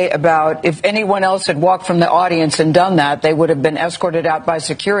today about if anyone else had walked from the audience and done that, they would have been escorted out by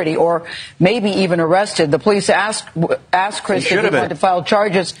security or maybe even arrested. The police asked Chris if he wanted to file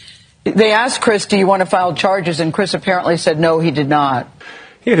charges. They asked Chris, do you want to file charges? And Chris apparently said no, he did not.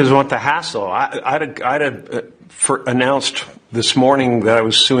 He doesn't want the hassle. I'd have announced this morning that I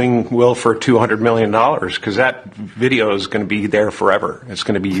was suing Will for $200 million because that video is going to be there forever. It's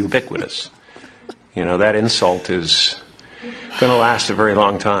going to be ubiquitous. You know, that insult is going to last a very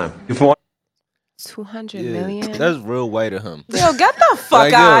long time. 200 million? That's real white of him. Yo, get the fuck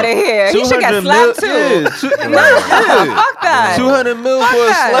Like, yo, out of here. He should get 200 slapped too. mil- Fuck that. 200 mil Fuck for a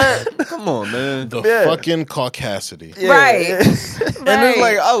that. slap? Come on, man. The Yeah. fucking caucasity. Right. And it's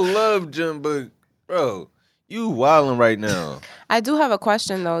like, I love Jim, but bro, you wilding right now. I do have a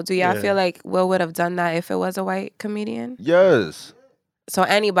question though. Do y'all Yeah. feel like Will would have done that if it was a white comedian? Yes. So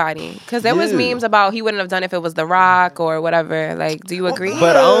anybody, because there was Yeah. memes about he wouldn't have done if it was The Rock or whatever. Like, do you agree?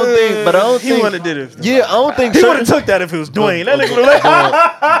 But I don't think. he wouldn't have did it. Yeah, I don't think. He would have took that if it was Dwayne. That nigga would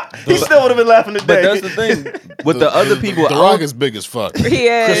have he still would have been laughing today. But that's the thing. With the other people, The I Rock don't- is big as fuck. He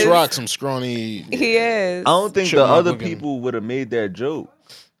is. Chris Rock, some scrawny. He is. I don't think the Chipmunk other looking. people would have made that joke.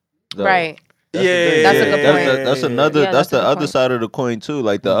 though. Right. That's the Yeah, thing. That's a good point. That's another. Yeah, that's that's a the good other point. side of the coin too.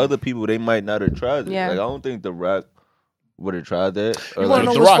 Like the other people, they might not have tried it. Yeah. Like I don't think The Rock would have tried that. Or You wanna like,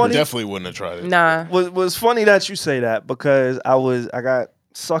 know The what's Rock funny? definitely wouldn't have tried it. Nah. was funny that you say that, because I got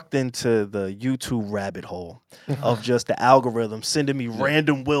sucked into the YouTube rabbit hole of just the algorithm sending me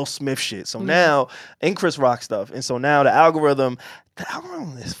random Will Smith shit. So now, and Chris Rock stuff. And so now the algorithm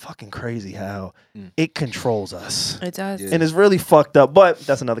is fucking crazy how it controls us. It does. And it's really fucked up, but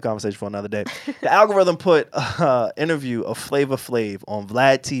that's another conversation for another day. The algorithm put an interview of Flavor Flav on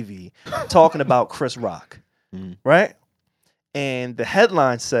Vlad TV talking about Chris Rock, right? And the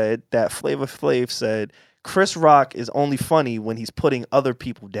headline said that Flavor Flav said, Chris Rock is only funny when he's putting other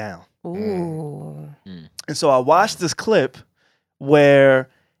people down. Ooh. And so I watched this clip where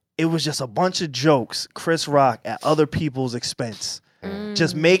it was just a bunch of jokes, Chris Rock at other people's expense. Just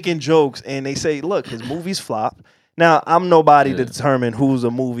just making jokes, and they say, look, his movies flop. Now, I'm nobody to determine who's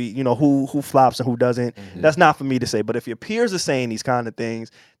a movie, you know, who flops and who doesn't. That's not for me to say. But if your peers are saying these kind of things,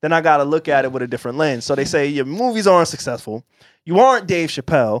 then I got to look at it with a different lens. So they say your movies aren't successful. You aren't Dave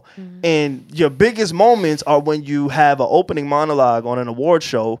Chappelle. And your biggest moments are when you have an opening monologue on an award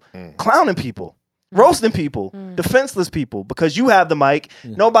show clowning people, roasting people, defenseless people, because you have the mic,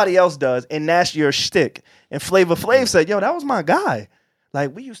 nobody else does, and that's your shtick. And Flavor Flav said, yo, that was my guy.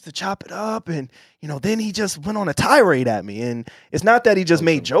 Like, we used to chop it up, and, you know, then he just went on a tirade at me. And it's not that he just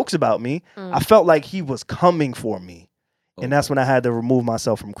made jokes about me. I felt like he was coming for me. And that's when I had to remove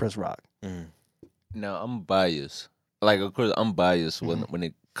myself from Chris Rock. Now, I'm biased. Like, of course, I'm biased when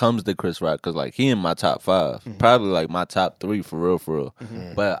it comes to Chris Rock, because, like, he in my top 5. Probably, like, my top 3 for real.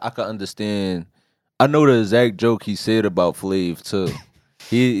 But I can understand. I know the exact joke he said about Flav, too.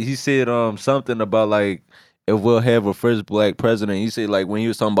 He said something about, like, if we'll have a first black president. He said, like, when he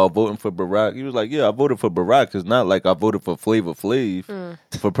was talking about voting for Barack, he was like, yeah, I voted for Barack. It's not like I voted for Flavor Flav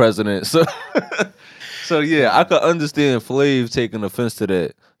for president. So yeah, I could understand Flav taking offense to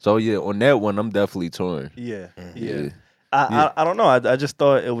that. So yeah, on that one, I'm definitely torn. Yeah. I don't know. I just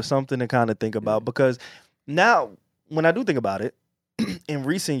thought it was something to kind of think about, because now when I do think about it, in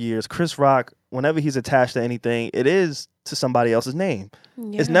recent years, Chris Rock, whenever he's attached to anything, it is to somebody else's name.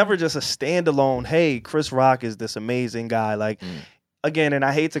 It's never just a standalone, hey, Chris Rock is this amazing guy. Like, again, and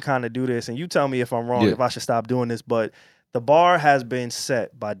I hate to kind of do this, and you tell me if I'm wrong, if I should stop doing this, but the bar has been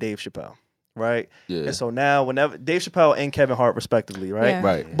set by Dave Chappelle, right? Yeah. And so now whenever Dave Chappelle and Kevin Hart respectively, right? Yeah.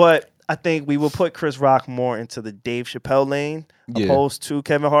 Right. But I think we will put Chris Rock more into the Dave Chappelle lane opposed to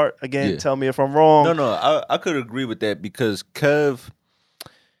Kevin Hart. Again, tell me if I'm wrong. No, I could agree with that, because Kev,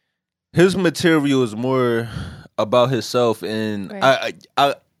 his material is more about himself, and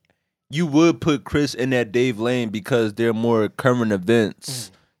I you would put Chris in that Dave lane because they're more current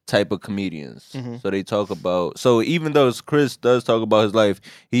events type of comedians. So they talk about, so even though Chris does talk about his life,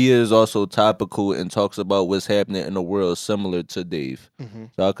 he is also topical and talks about what's happening in the world similar to Dave.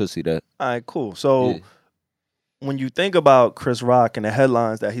 So I could see that. All right, cool. So when you think about Chris Rock and the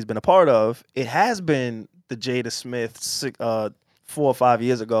headlines that he's been a part of, it has been the Jada Smith 4 or 5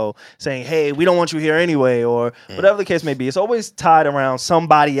 years ago saying, hey, we don't want you here anyway, or whatever the case may be. It's always tied around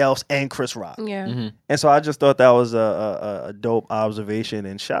somebody else and Chris Rock. Yeah. And so I just thought that was a dope observation,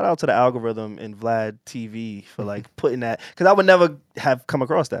 and shout out to the algorithm and Vlad TV for like putting that, because I would never have come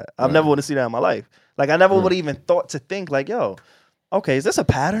across that. I've never want to see that in my life. Like, I never would have even thought to think like, yo, okay, is this a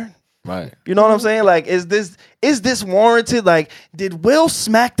pattern? Right. You know what I'm saying? Like, is this warranted? Like, did Will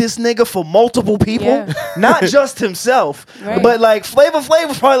smack this nigga for multiple people? Yeah. Not just himself. Right. But like Flavor Flav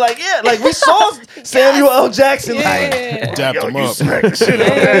was probably like, yeah, like we saw Samuel L. Jackson like Dapped him up. smack the shit out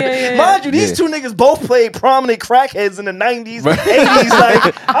of that. Mind you, these two niggas both played prominent crackheads in the 90s, 80s.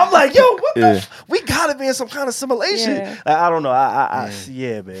 Like, I'm like, yo, what the we gotta be in some kind of simulation. Yeah. Like, I don't know.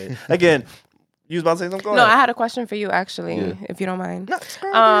 Yeah, man. Again, you was about to say something? Go No, ahead. I had a question for you, actually, if you don't mind. No,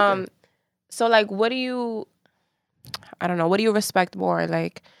 so, like, what do you respect more?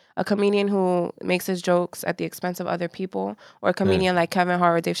 Like, a comedian who makes his jokes at the expense of other people, or a comedian like Kevin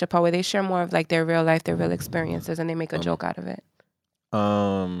Hart or Dave Chappelle, where they share more of, like, their real life, their real experiences, and they make a joke out of it?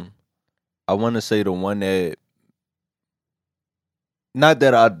 I want to say the one that, not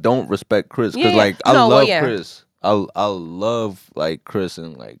that I don't respect Chris, because I love Chris. I love like Chris,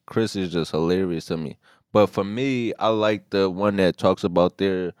 and like Chris is just hilarious to me. But for me, I like the one that talks about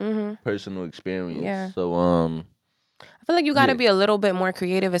their personal experience. Yeah. So I feel like you got to be a little bit more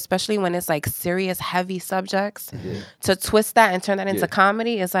creative, especially when it's like serious, heavy subjects. To twist that and turn that into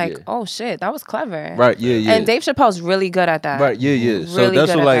comedy, it's like, oh shit, that was clever. Right. Yeah. And Dave Chappelle's really good at that. Right. Yeah. So Really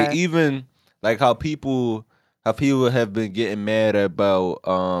that's good what, at like, that. even like how people have been getting mad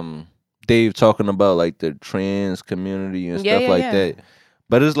about Dave talking about like the trans community and stuff like that.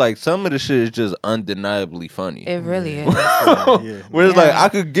 But it's like some of the shit is just undeniably funny. It really is. Where it's like, I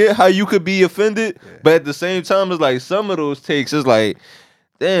could get how you could be offended, but at the same time, it's like some of those takes, it's like,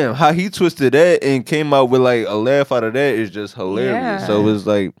 damn, how he twisted that and came out with like a laugh out of that is just hilarious. Yeah. So it's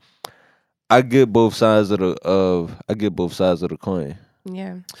like, I get both sides of the coin.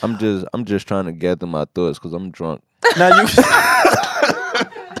 Yeah. I'm just trying to gather my thoughts because I'm drunk. Now you.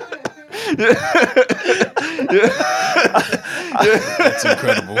 That's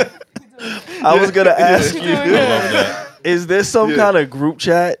incredible. I was gonna ask you, I love that. is there some kind of group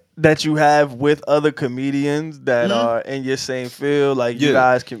chat that you have with other comedians that are in your same field? Like you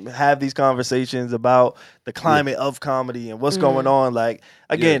guys can have these conversations about the climate of comedy and what's going on. Like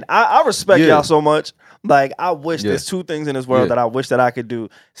again, I respect y'all so much. Like I wish there's two things in this world that I wish that I could do: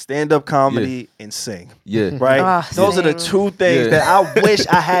 stand up comedy and sing. Yeah. Right. Those are the two things that I wish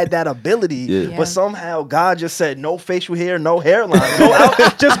I had that ability. Yeah. But somehow God just said no facial hair, no hairline. Go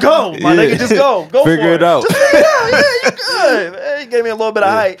out, just go, my nigga, just go. Go Figure for it out. Just figure it out. Yeah, you good. Man, you gave me a little bit of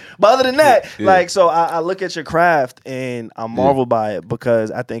height. But other than that, like, so I look at your craft and I marvel by it because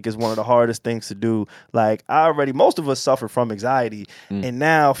I think it's one of the hardest things to do. Like most of us suffer from anxiety. And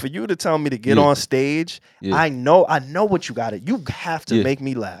now for you to tell me to get on stage, I know what you got it. You have to make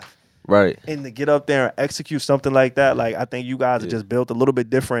me laugh. Right. And to get up there and execute something like that, like I think you guys are just built a little bit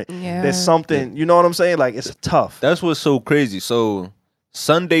different. Yeah. There's something, you know what I'm saying? Like it's tough. That's what's so crazy. So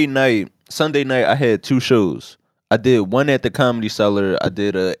Sunday night I had 2 shows. I did one at the Comedy Cellar. I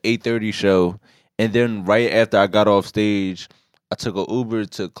did a 8:30 show, and then right after I got off stage, I took an Uber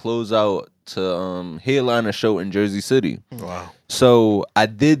to close out to headline a show in Jersey City. Wow. So I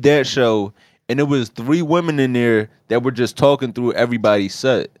did that show, and it was 3 women in there that were just talking through everybody's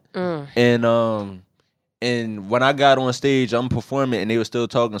set. And when I got on stage, I'm performing, and they were still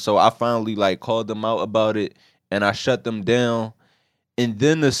talking. So I finally like called them out about it, and I shut them down. And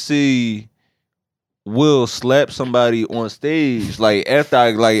then to see Will slap somebody on stage, like after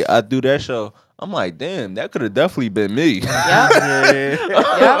I do that show, I'm like, damn, that could have definitely been me. So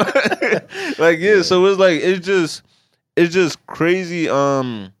it's just crazy.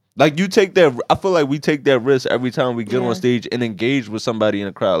 Like you take that, I feel like we take that risk every time we get on stage and engage with somebody in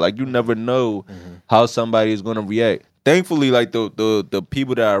the crowd. Like you never know how somebody is gonna react. Thankfully, like the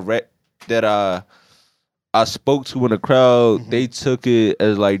people that I spoke to in the crowd, they took it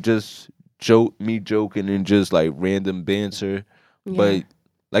as like just me joking and just like random banter. But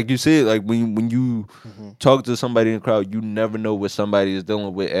like you said, like when you talk to somebody in the crowd, you never know what somebody is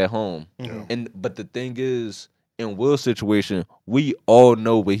dealing with at home. But the thing is, in Will's situation, we all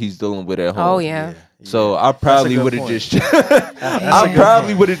know what he's dealing with at home. Oh yeah. So I probably would have just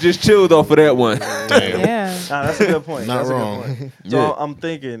chilled off of that one. Damn. Yeah. Nah, that's a good point. Not That's a good wrong. point. So I'm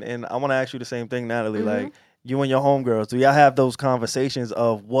thinking, and I want to ask you the same thing, Natalie. Like you and your homegirls, do y'all have those conversations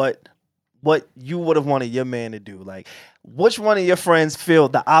of what you would have wanted your man to do? Like, which one of your friends feel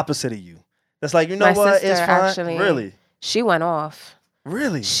the opposite of you? That's like, you know My what? sister, It's fine. actually. Really? She went off.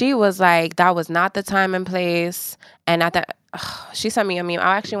 Really? She was like, that was not the time and place. And at that, she sent me a meme.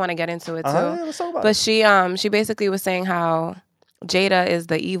 I actually want to get into it too. Yeah, let's talk about But she basically was saying how Jada is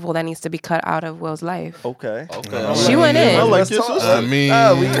the evil that needs to be cut out of Will's life. Okay. She went in. I like Let's your talk. sister. I mean,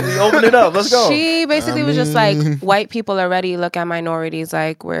 we open it up. Let's go. She basically was just like, white people already look at minorities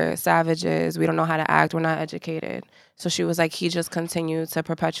like we're savages. We don't know how to act. We're not educated. So she was like, he just continued to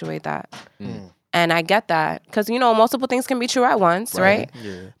perpetuate that. And I get that. Because, you know, multiple things can be true at once, right?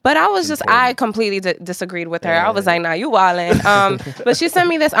 Yeah. But I completely disagreed with her. I was like, nah, you wildin'. But she sent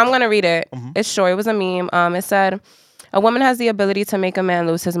me this. I'm going to read it. It's short. It was a meme. It said, a woman has the ability to make a man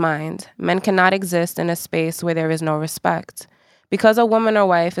lose his mind. Men cannot exist in a space where there is no respect. Because a woman or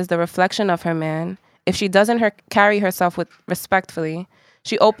wife is the reflection of her man, if she doesn't carry herself respectfully,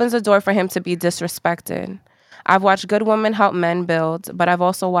 she opens the door for him to be disrespected. I've watched good women help men build, but I've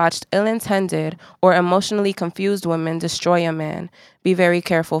also watched ill-intended or emotionally confused women destroy a man. Be very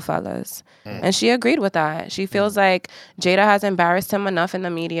careful, fellas. And she agreed with that. She feels like Jada has embarrassed him enough in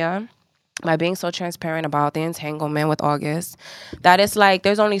the media by being so transparent about the entanglement with August, that it's like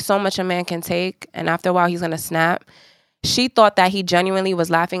there's only so much a man can take, and after a while he's gonna snap. She thought that he genuinely was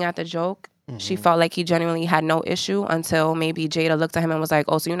laughing at the joke. She felt like he genuinely had no issue until maybe Jada looked at him and was like,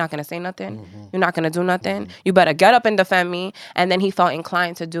 oh, so you're not gonna say nothing? You're not gonna do nothing? You better get up and defend me. And then he felt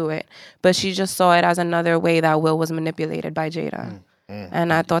inclined to do it. But she just saw it as another way that Will was manipulated by Jada.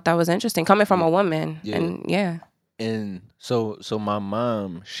 And I thought that was interesting, coming from a woman. And And so my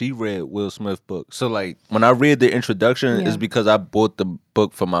mom, she read Will Smith book. So like when I read the introduction, it's because I bought the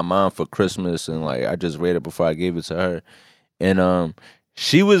book for my mom for Christmas, and like I just read it before I gave it to her. And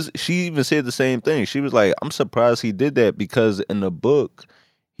she even said the same thing. She was like, I'm surprised he did that, because in the book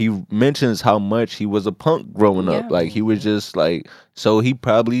he mentions how much he was a punk growing up. Like he was just like, so he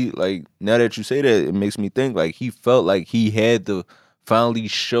probably, like, now that you say that, it makes me think like he felt like he had to finally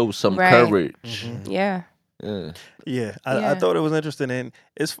show some courage. Yeah. I thought it was interesting, and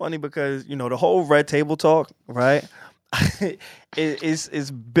it's funny because, you know, the whole red table talk, right?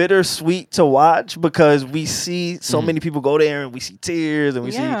 it's bittersweet to watch because we see so many people go there and we see tears and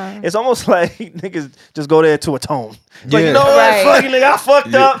we see it's almost like niggas just go there to atone. It's like, you know what, fucking nigga, I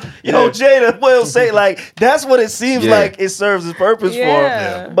fucked up. Yo, Jada will say like that's what it seems like it serves its purpose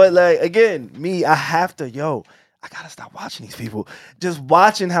for. But like again, I have to I gotta stop watching these people. Just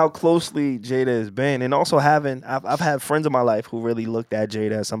watching how closely Jada has been, and also I've had friends in my life who really looked at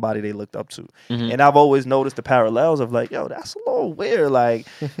Jada as somebody they looked up to, and I've always noticed the parallels of like, yo, that's a little weird. Like,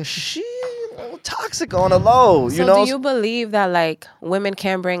 she a little toxic on a low. So do you believe that like women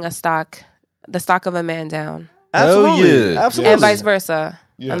can bring the stock of a man down? Absolutely, absolutely, and vice versa.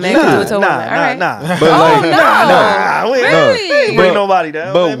 Yeah. A man can do it to a woman. All right. But Really? Bring nobody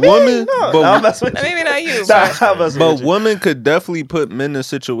down. But man. women, Maybe not you. but women could definitely put men in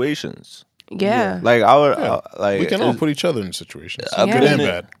situations. Yeah. Like I would, like we can all put each other in situations. I've Good and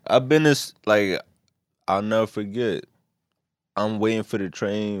bad. I've been this like I'll never forget. I'm waiting for the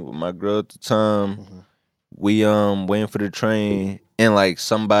train with my girl at the time. We waiting for the train, and like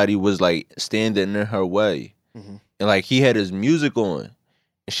somebody was like standing in her way, and like he had his music on.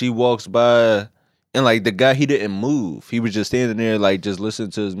 She walks by, and like the guy, he didn't move. He was just standing there, like just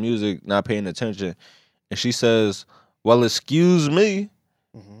listening to his music, not paying attention. And she says, "Well, excuse me,"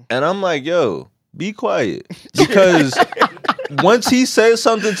 and I'm like, "Yo, be quiet," because once he says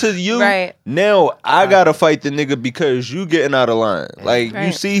something to you, now I gotta fight the nigga because you getting out of line. Like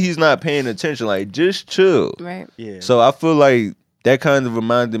you see, he's not paying attention. Like just chill. Right. Yeah. So I feel like that kind of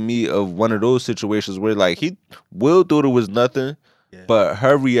reminded me of one of those situations where like Will thought it was nothing. But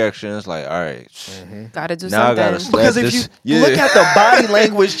her reaction is like, all right, gotta do now something. I gotta slap because this. if you look at the body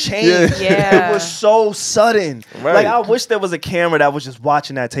language change, it was so sudden. Right. Like I wish there was a camera that was just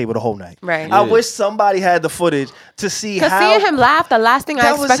watching that table the whole night. Right. I wish somebody had the footage to see how. Because seeing him laugh, the last thing I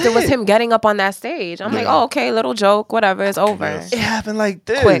That was expected was it. him getting up on that stage. I'm like, oh, okay, little joke, whatever, it's over. It happened like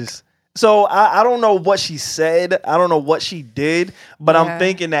this. Quick. So I don't know what she said. I don't know what she did, but I'm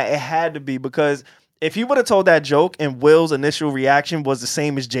thinking that it had to be because if he would have told that joke and Will's initial reaction was the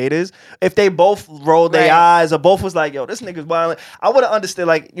same as Jada's, if they both rolled their eyes or both was like, yo, this nigga's violent, I would have understood,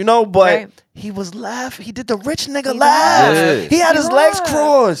 like, but he was laughing. He did the rich nigga laugh. Yeah. He had his legs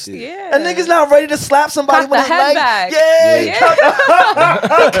crossed. Yeah. And nigga's not ready to slap somebody Cock with the his head legs. back. Yeah.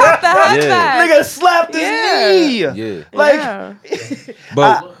 Cock the head back. Nigga slapped his knee. Yeah. Like,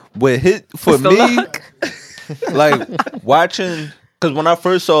 But what hit for me, like watching, because when I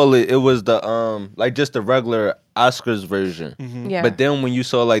first saw it, it was the like just the regular Oscars version. Yeah. But then when you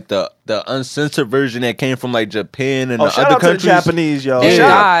saw like the uncensored version that came from like Japan and the shout other out countries, to the Japanese, yo. Yeah.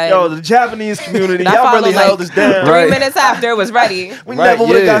 Shout out, the Japanese community, That y'all really followed, held like, us down. 3 minutes after it was ready. We never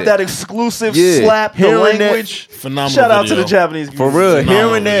would have got that exclusive slap, the Hearing language. Phenomenal Shout out to video. the Japanese for community. real, Phenomenal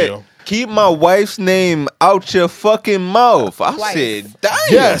hearing that. video. Keep my wife's name out your fucking mouth. I Twice. said, damn.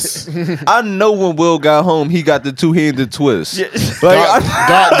 Yes. I know when Will got home, he got the two-handed twist. Yeah. Like,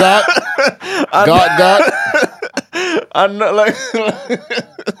 Got. I know, like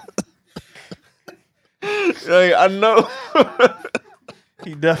I know.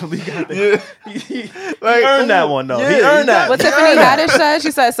 He definitely got that. He Like, earned that one, though. yeah, he earned that. What Tiffany Haddish said?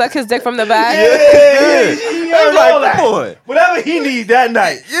 She said, suck his dick from the back. He earned Like, all that. come on. Whatever he need that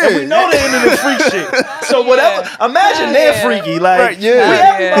night. And we know they into the freak shit. So whatever. Imagine they're freaky. Like, Right,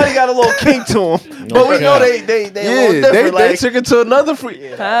 yeah. everybody got a little kink to them. But we know they a little different. they Like, took it to another freak.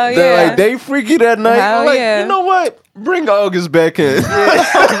 Hell They, yeah. like, they freaky that night. Hell I'm like, yeah. you know what? Bring August back in.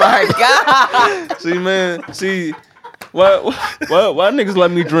 Oh my God. See, man. See, why niggas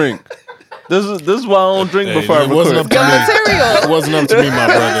let me drink? This is why I don't drink Hey, before I it wasn't up record. to me. Material. It wasn't up to me, my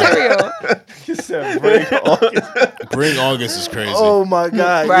brother. Material. he said, bring August. Bring August is crazy. Oh my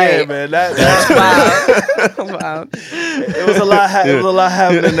God. Yeah, Right. man. That's Wow. it was a lot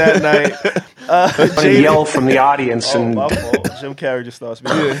happening that night. A yell from the audience and My fault. Jim Carrey just starts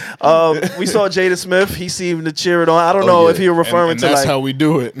speaking. We saw Jada Smith. He seemed to cheer it on. I don't know if he was referring and to that's like. how we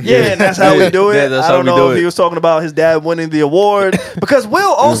do it. Yeah, and that's how we do it. Yeah, that's I how don't we know do if it. he was talking about his dad winning the award because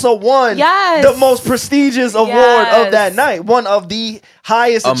Will also won Yes. the most prestigious award of that night. One of the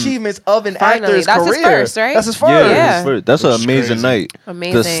highest achievements of an Finally. actor's That's his career. first, right? That's his first. Yeah. That's an Which is amazing crazy. night.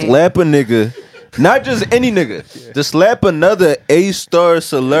 Amazing. To slap a nigga, not just any nigga, to slap another A-star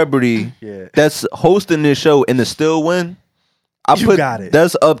celebrity that's hosting this show and to still win. You got it.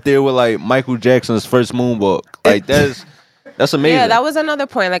 That's up there with like Michael Jackson's first moonwalk. Like that's amazing. Yeah, that was another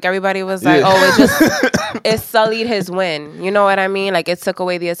point. Like everybody was like, Yeah. "Oh, it sullied his win." You know what I mean? Like it took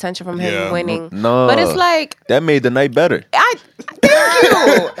away the attention from him Yeah. winning. No. But it's like, that made the night better. thank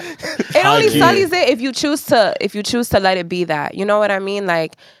you. It only key. sullies it if you choose to let it be that. You know what I mean?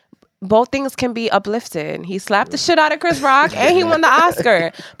 Like both things can be uplifted. He slapped the shit out of Chris Rock and he won the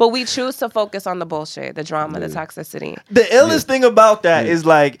Oscar. But we choose to focus on the bullshit, the drama, the toxicity. The illest thing about that is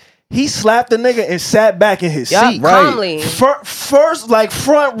like he slapped the nigga and sat back in his seat. Calmly. First, like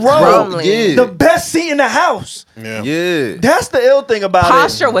front row. Calmly. The best seat in the house. Yeah. That's the ill thing about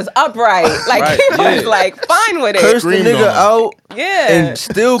Posture was upright. Like he was like fine with it. Cursed the nigga out. Yeah. And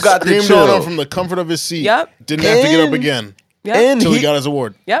still got the Screamed on him chill. from the comfort of his seat. Yep. Didn't have to get up again And until he got his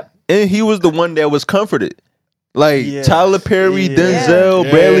award. Yep. And he was the one that was comforted. Like Yeah. Tyler Perry, Yeah. Denzel,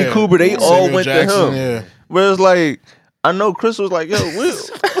 Yeah. Bradley Cooper, they all Samuel went Jackson, to him. yeah. Whereas like, I know Chris was like,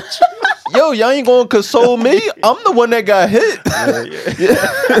 yo, y'all ain't gonna console me. I'm the one that got hit.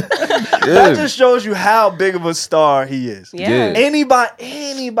 That just shows you how big of a star he is. Yeah.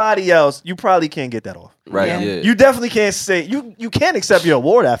 Anybody else, you probably can't get that off. Right, Yeah. yeah. You definitely can't say you can't accept your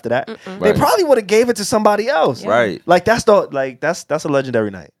award after that. They Right. probably would have gave it to somebody else. Right. Like that's a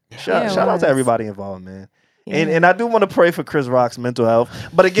legendary night. Shout it out was. to everybody involved, man. Yeah. And I do want to pray for Chris Rock's mental health.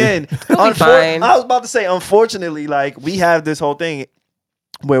 But again, fine. I was about to say, unfortunately, like we have this whole thing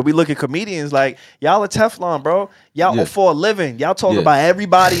where we look at comedians like y'all are Teflon, bro. Y'all Yeah. are for a living. Y'all talk Yeah. about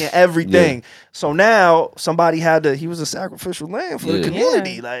everybody and everything. So now somebody he was a sacrificial lamb for the Yeah.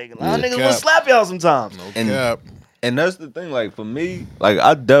 community. Like a lot of Yeah. niggas will slap y'all sometimes. And- Cap. And that's the thing, like for me, like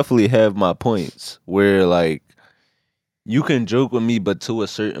I definitely have my points where like you can joke with me, but to a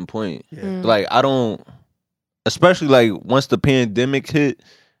certain point. Like I don't, especially like once the pandemic hit.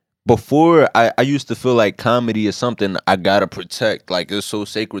 Before I used to feel like comedy is something I gotta protect. Like it's so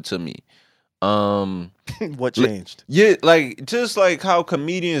sacred to me. What changed? Yeah, like just like how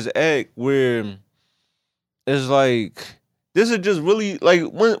comedians act, where it's like this is just really like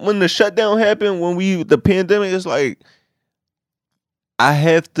when the shutdown happened, when the pandemic, it's like I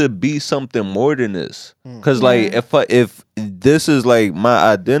have to be something more than this. Cause like if this is like my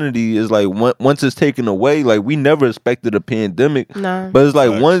identity is like once it's taken away, like we never expected a pandemic. No. But it's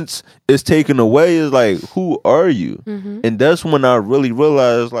like once it's taken away, it's like who are you? And that's when I really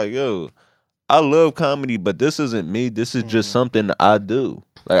realized like, yo, I love comedy, but this isn't me. This is just something I do.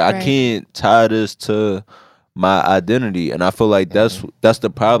 Like I Right. can't tie this to my identity, and I feel like that's the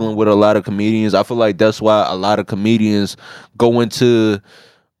problem with a lot of comedians. I feel like that's why a lot of comedians go into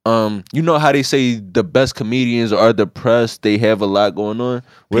you know how they say the best comedians are depressed, they have a lot going on.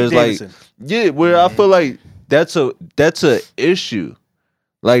 Whereas like where I feel like that's a issue.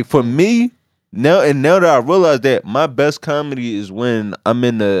 Like for me, now that I realize that my best comedy is when I'm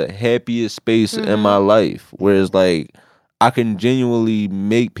in the happiest space in my life, whereas like I can genuinely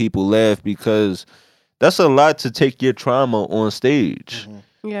make people laugh, because that's a lot to take your trauma on stage.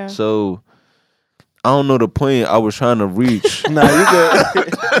 Yeah. So I don't know the point I was trying to reach. Nah, you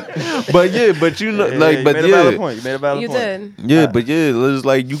good. but you know, Yeah, like, you but made a valid point. You made a valid You point. did. yeah, but yeah, it's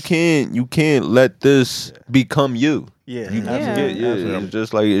like you can't let this become you. Yeah, You absolutely.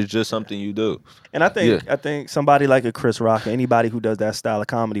 yeah, it's just something you do. And I think somebody like a Chris Rock, or anybody who does that style of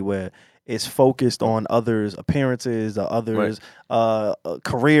comedy where it's focused on others' appearances or others'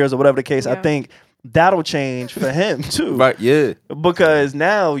 careers or whatever the case, I Yeah. think that'll change for him too. Right? Yeah. Because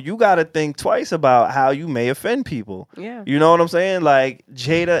now you got to think twice about how you may offend people. Yeah. You know what I'm saying? Like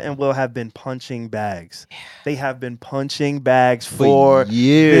Jada and Will have been punching bags. They have been punching bags for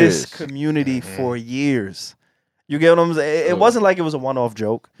years. this community for years. You get what I'm saying? It wasn't like it was a one-off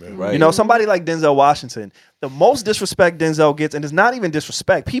joke. Right. You know, somebody like Denzel Washington, the most disrespect Denzel gets, and it's not even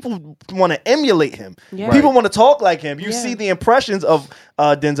disrespect. People want to emulate him. Yeah. People want to talk like him. You Yeah. see the impressions of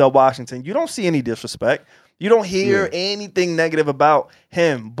Denzel Washington. You don't see any disrespect. You don't hear anything negative about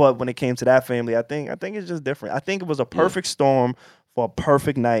him. But when it came to that family, I think it's just different. I think it was a perfect storm for a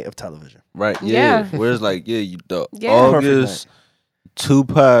perfect night of television. Right. Yeah. Yeah. Whereas like the Yeah. August,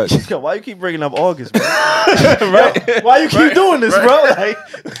 Tupac. Yo, why you keep bringing up August, bro? Right? Yo, why you keep doing this, bro? Like,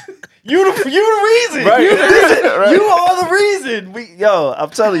 you the reason. Right. You are the reason. I'm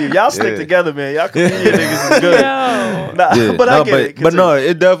telling you, y'all stick together, man. Y'all comedian niggas is good. Yo. Nah, Yeah. but I get it. But no,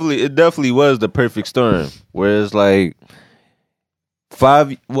 it definitely was the perfect storm. Whereas like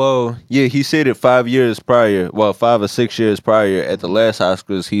he said it 5 years prior. Well, 5 or 6 years prior at the last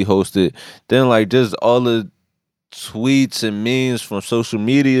Oscars he hosted. Then like just all the tweets and memes from social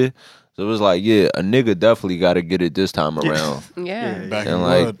media. So it was like, yeah, a nigga definitely got to get it this time around. Yeah. Back in And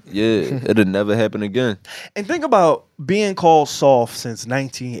like, blood. yeah, it'll never happen again. And think about being called soft since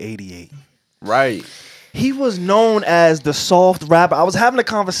 1988. Right. He was known as the soft rapper. I was having a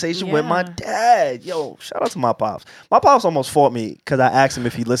conversation with my Yeah. dad. Yo, shout out to my pops. My pops almost fought me because I asked him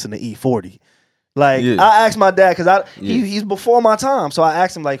if he listened to E40. Like, Yeah. I asked my dad because Yeah. he's before my time. So I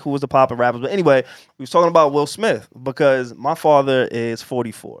asked him, like, who was the poppin' rappers. But anyway, we was talking about Will Smith because my father is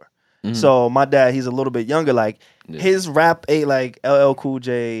 44. So my dad, he's a little bit younger. Like his rap ate like LL Cool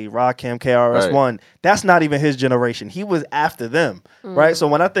J, Rakim, KRS-One. That's not even his generation. He was after them, right? So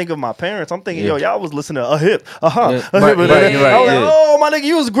when I think of my parents, I'm thinking, yo, y'all was listening to a hip, a hip. I was like, oh my nigga,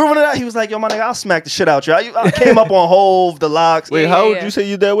 you was grooving it out. He was like, yo, my nigga, I'll smack the shit out you. I came up on Hove, the Locks. Wait, how old you say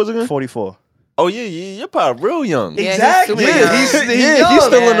your dad was again? 44. Oh yeah, your pop real young. Exactly. He's He's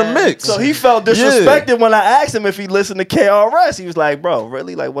still in the mix. So he felt disrespected when I asked him if he listened to KRS. He was like, bro,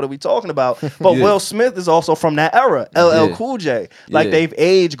 really? Like, what are we talking about? But Will Smith is also from that era. LL Cool J. Like, they've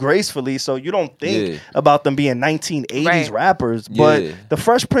aged gracefully, so you don't think about them being 1980s rappers. But The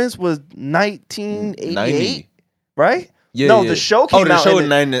Fresh Prince was 1988, right? Yeah, no, the show came out.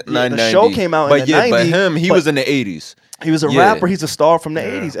 The show came out in the 90s. But him, he was in the 80s. He was a rapper. He's a star from the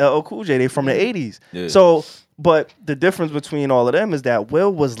 80s. LL Cool J, they from the 80s. Yeah. So, but the difference between all of them is that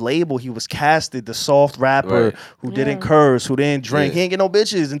Will was labeled, he was casted the soft rapper who didn't curse, who didn't drink. He ain't get no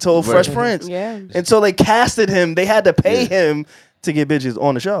bitches until Fresh Prince. Until they casted him, they had to pay him to get bitches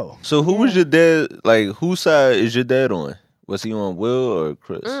on the show. So who was your dad, like, whose side is your dad on? Was he on Will or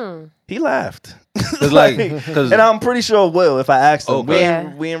Chris? He laughed. And I'm pretty sure Will, if I asked him. Okay.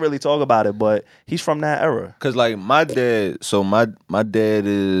 We didn't really talk about it, but he's from that era. Cause like my dad, so my dad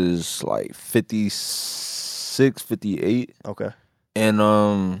is like 56, 58. Okay. And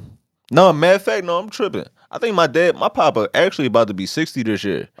no, matter of fact, no, I'm tripping. I think my papa actually about to be 60 this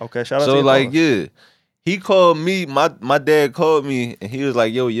year. Okay, shout out to So your like, father. he called me, my dad called me and he was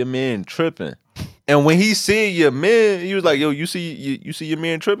like, yo, your man tripping. And when he said your man, he was like, yo, you see your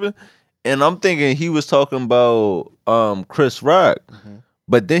man tripping? And I'm thinking he was talking about Chris Rock.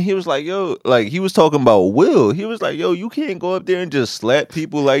 But then he was like, yo, like he was talking about Will. He was like, yo, you can't go up there and just slap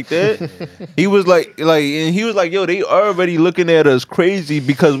people like that. He was like, and he was like, yo, they already looking at us crazy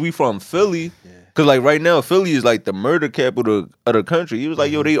because we from Philly. Cause like right now, Philly is like the murder capital of the country. He was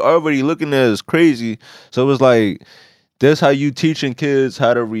like, yo, they already looking at us crazy. So it was like, that's how you teaching kids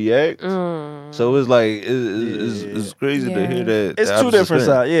how to react. So it's like it's crazy to hear that. It's two different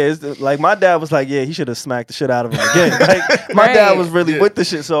sides. Yeah, it's like my dad was like, yeah, he should have smacked the shit out of him again. Like my dad was really with the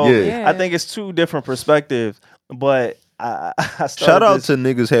shit. So I think it's two different perspectives. But I shout out to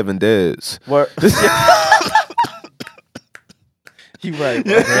niggas having dads. You right,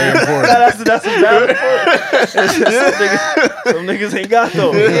 bro. Very important. That's very important. Some niggas ain't got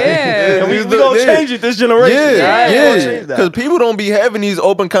those. And we gonna change it this generation. Because people don't be having these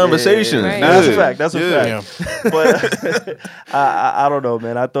open conversations. That's a fact. That's a fact. But I don't know,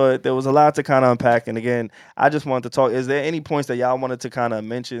 man. I thought there was a lot to kind of unpack. And again, I just wanted to talk. Is there any points that y'all wanted to kind of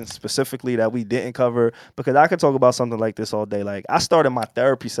mention specifically that we didn't cover? Because I could talk about something like this all day. Like I started my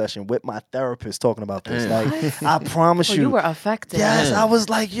therapy session with my therapist talking about this. Like I promise you, you were affected. Yes, I was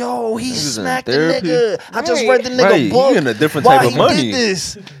like, yo, he smacked the nigga. I just read the nigga book. He getting a different type of money. Why he did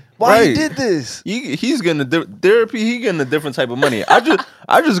this? Why he did this? He's getting therapy. He getting a different type of money. I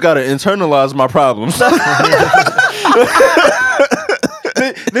just gotta internalize my problems.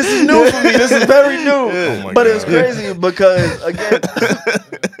 This is new for me. This is very new. But it's crazy because, again,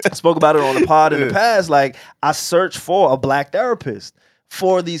 I spoke about it on the pod in the past. Like, I searched for a black therapist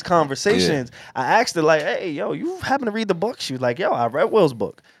for these conversations. I asked her, like, hey, yo, you happen to read the book? She was like, yo, I read Will's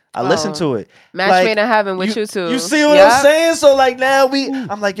book. I listened to it. Match made in heaven with you two. You see what I'm saying? So like now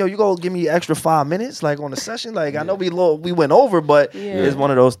I'm like, yo, you gonna give me extra 5 minutes like on the session? Like I know we went over, but it's one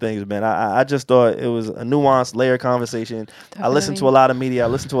of those things, man. I just thought it was a nuanced, layered conversation. Definitely. I listened to a lot of media. I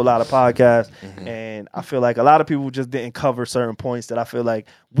listened to a lot of podcasts, and I feel like a lot of people just didn't cover certain points that I feel like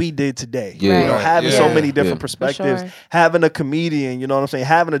we did today. You know, having so many different perspectives, having a comedian, you know what I'm saying,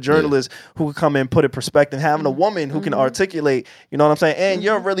 having a journalist who could come in and put it perspective, having a woman who can articulate, you know what I'm saying, and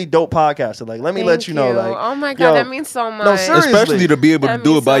you're a really dope podcaster. Like, let me let you know, like, oh my god, that means so much. No, seriously. Especially to be able to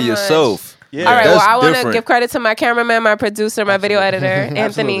do it by yourself. Yeah. All right, well, I want to give credit to my cameraman, my producer, my video editor,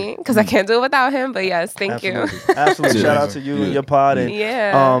 Anthony, because I can't do it without him. But yes, thank you. Absolutely. Shout out to you and your pod.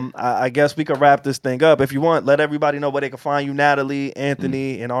 And I guess we could wrap this thing up. If you want, let everybody know where they can find you, Natalie,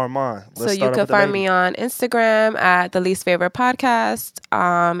 Anthony, and Armand. So you can find me on Instagram at The Least Favorite Podcast.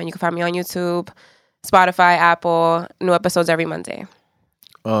 And you can find me on YouTube, Spotify, Apple. New episodes every Monday.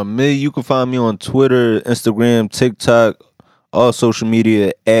 Me, you can find me on Twitter, Instagram, TikTok, all social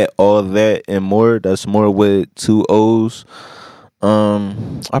media at all that and more. That's more with 2 O's.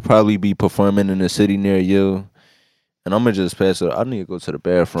 I'll probably be performing in a city near you. And I'm gonna just pass it. I need to go to the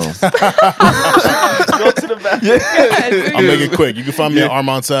bathroom. Go to the bathroom. I'll make it quick. You can find me at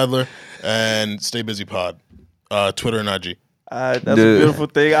Armand Sadler and Stay Busy Pod, Twitter and IG. That's a beautiful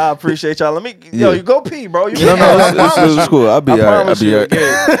thing. I appreciate y'all. Let me, you go pee, bro. You it's cool. I'll be all right.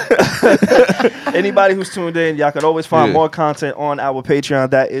 Anybody who's tuned in, y'all can always find more content on our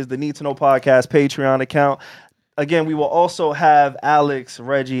Patreon. That is the Need to Know Podcast Patreon account. Again, we will also have Alex,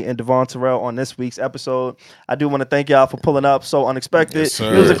 Reggie, and Devon Terrell on this week's episode. I do want to thank y'all for pulling up so unexpected. Yes,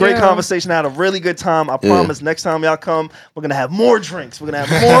 it was a great conversation. I had a really good time. I promise next time y'all come, we're going to have more drinks. We're going to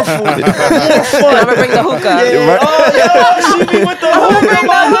have more food, more fun. I'm going to bring the hookah. Yeah. Oh, she be with the hookah,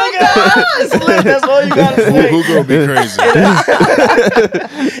 my nigga. That's all you got to say. Hookah will be crazy.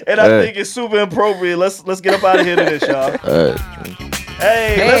 And I think it's super appropriate. Let's get up out of here to this, y'all.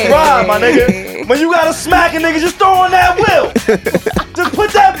 Hey, let's ride, my nigga. When you got to smack a nigga, just throw on that wheel. Just put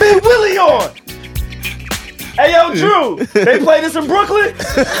that big Willie on. Hey, yo, Drew, they play this in Brooklyn?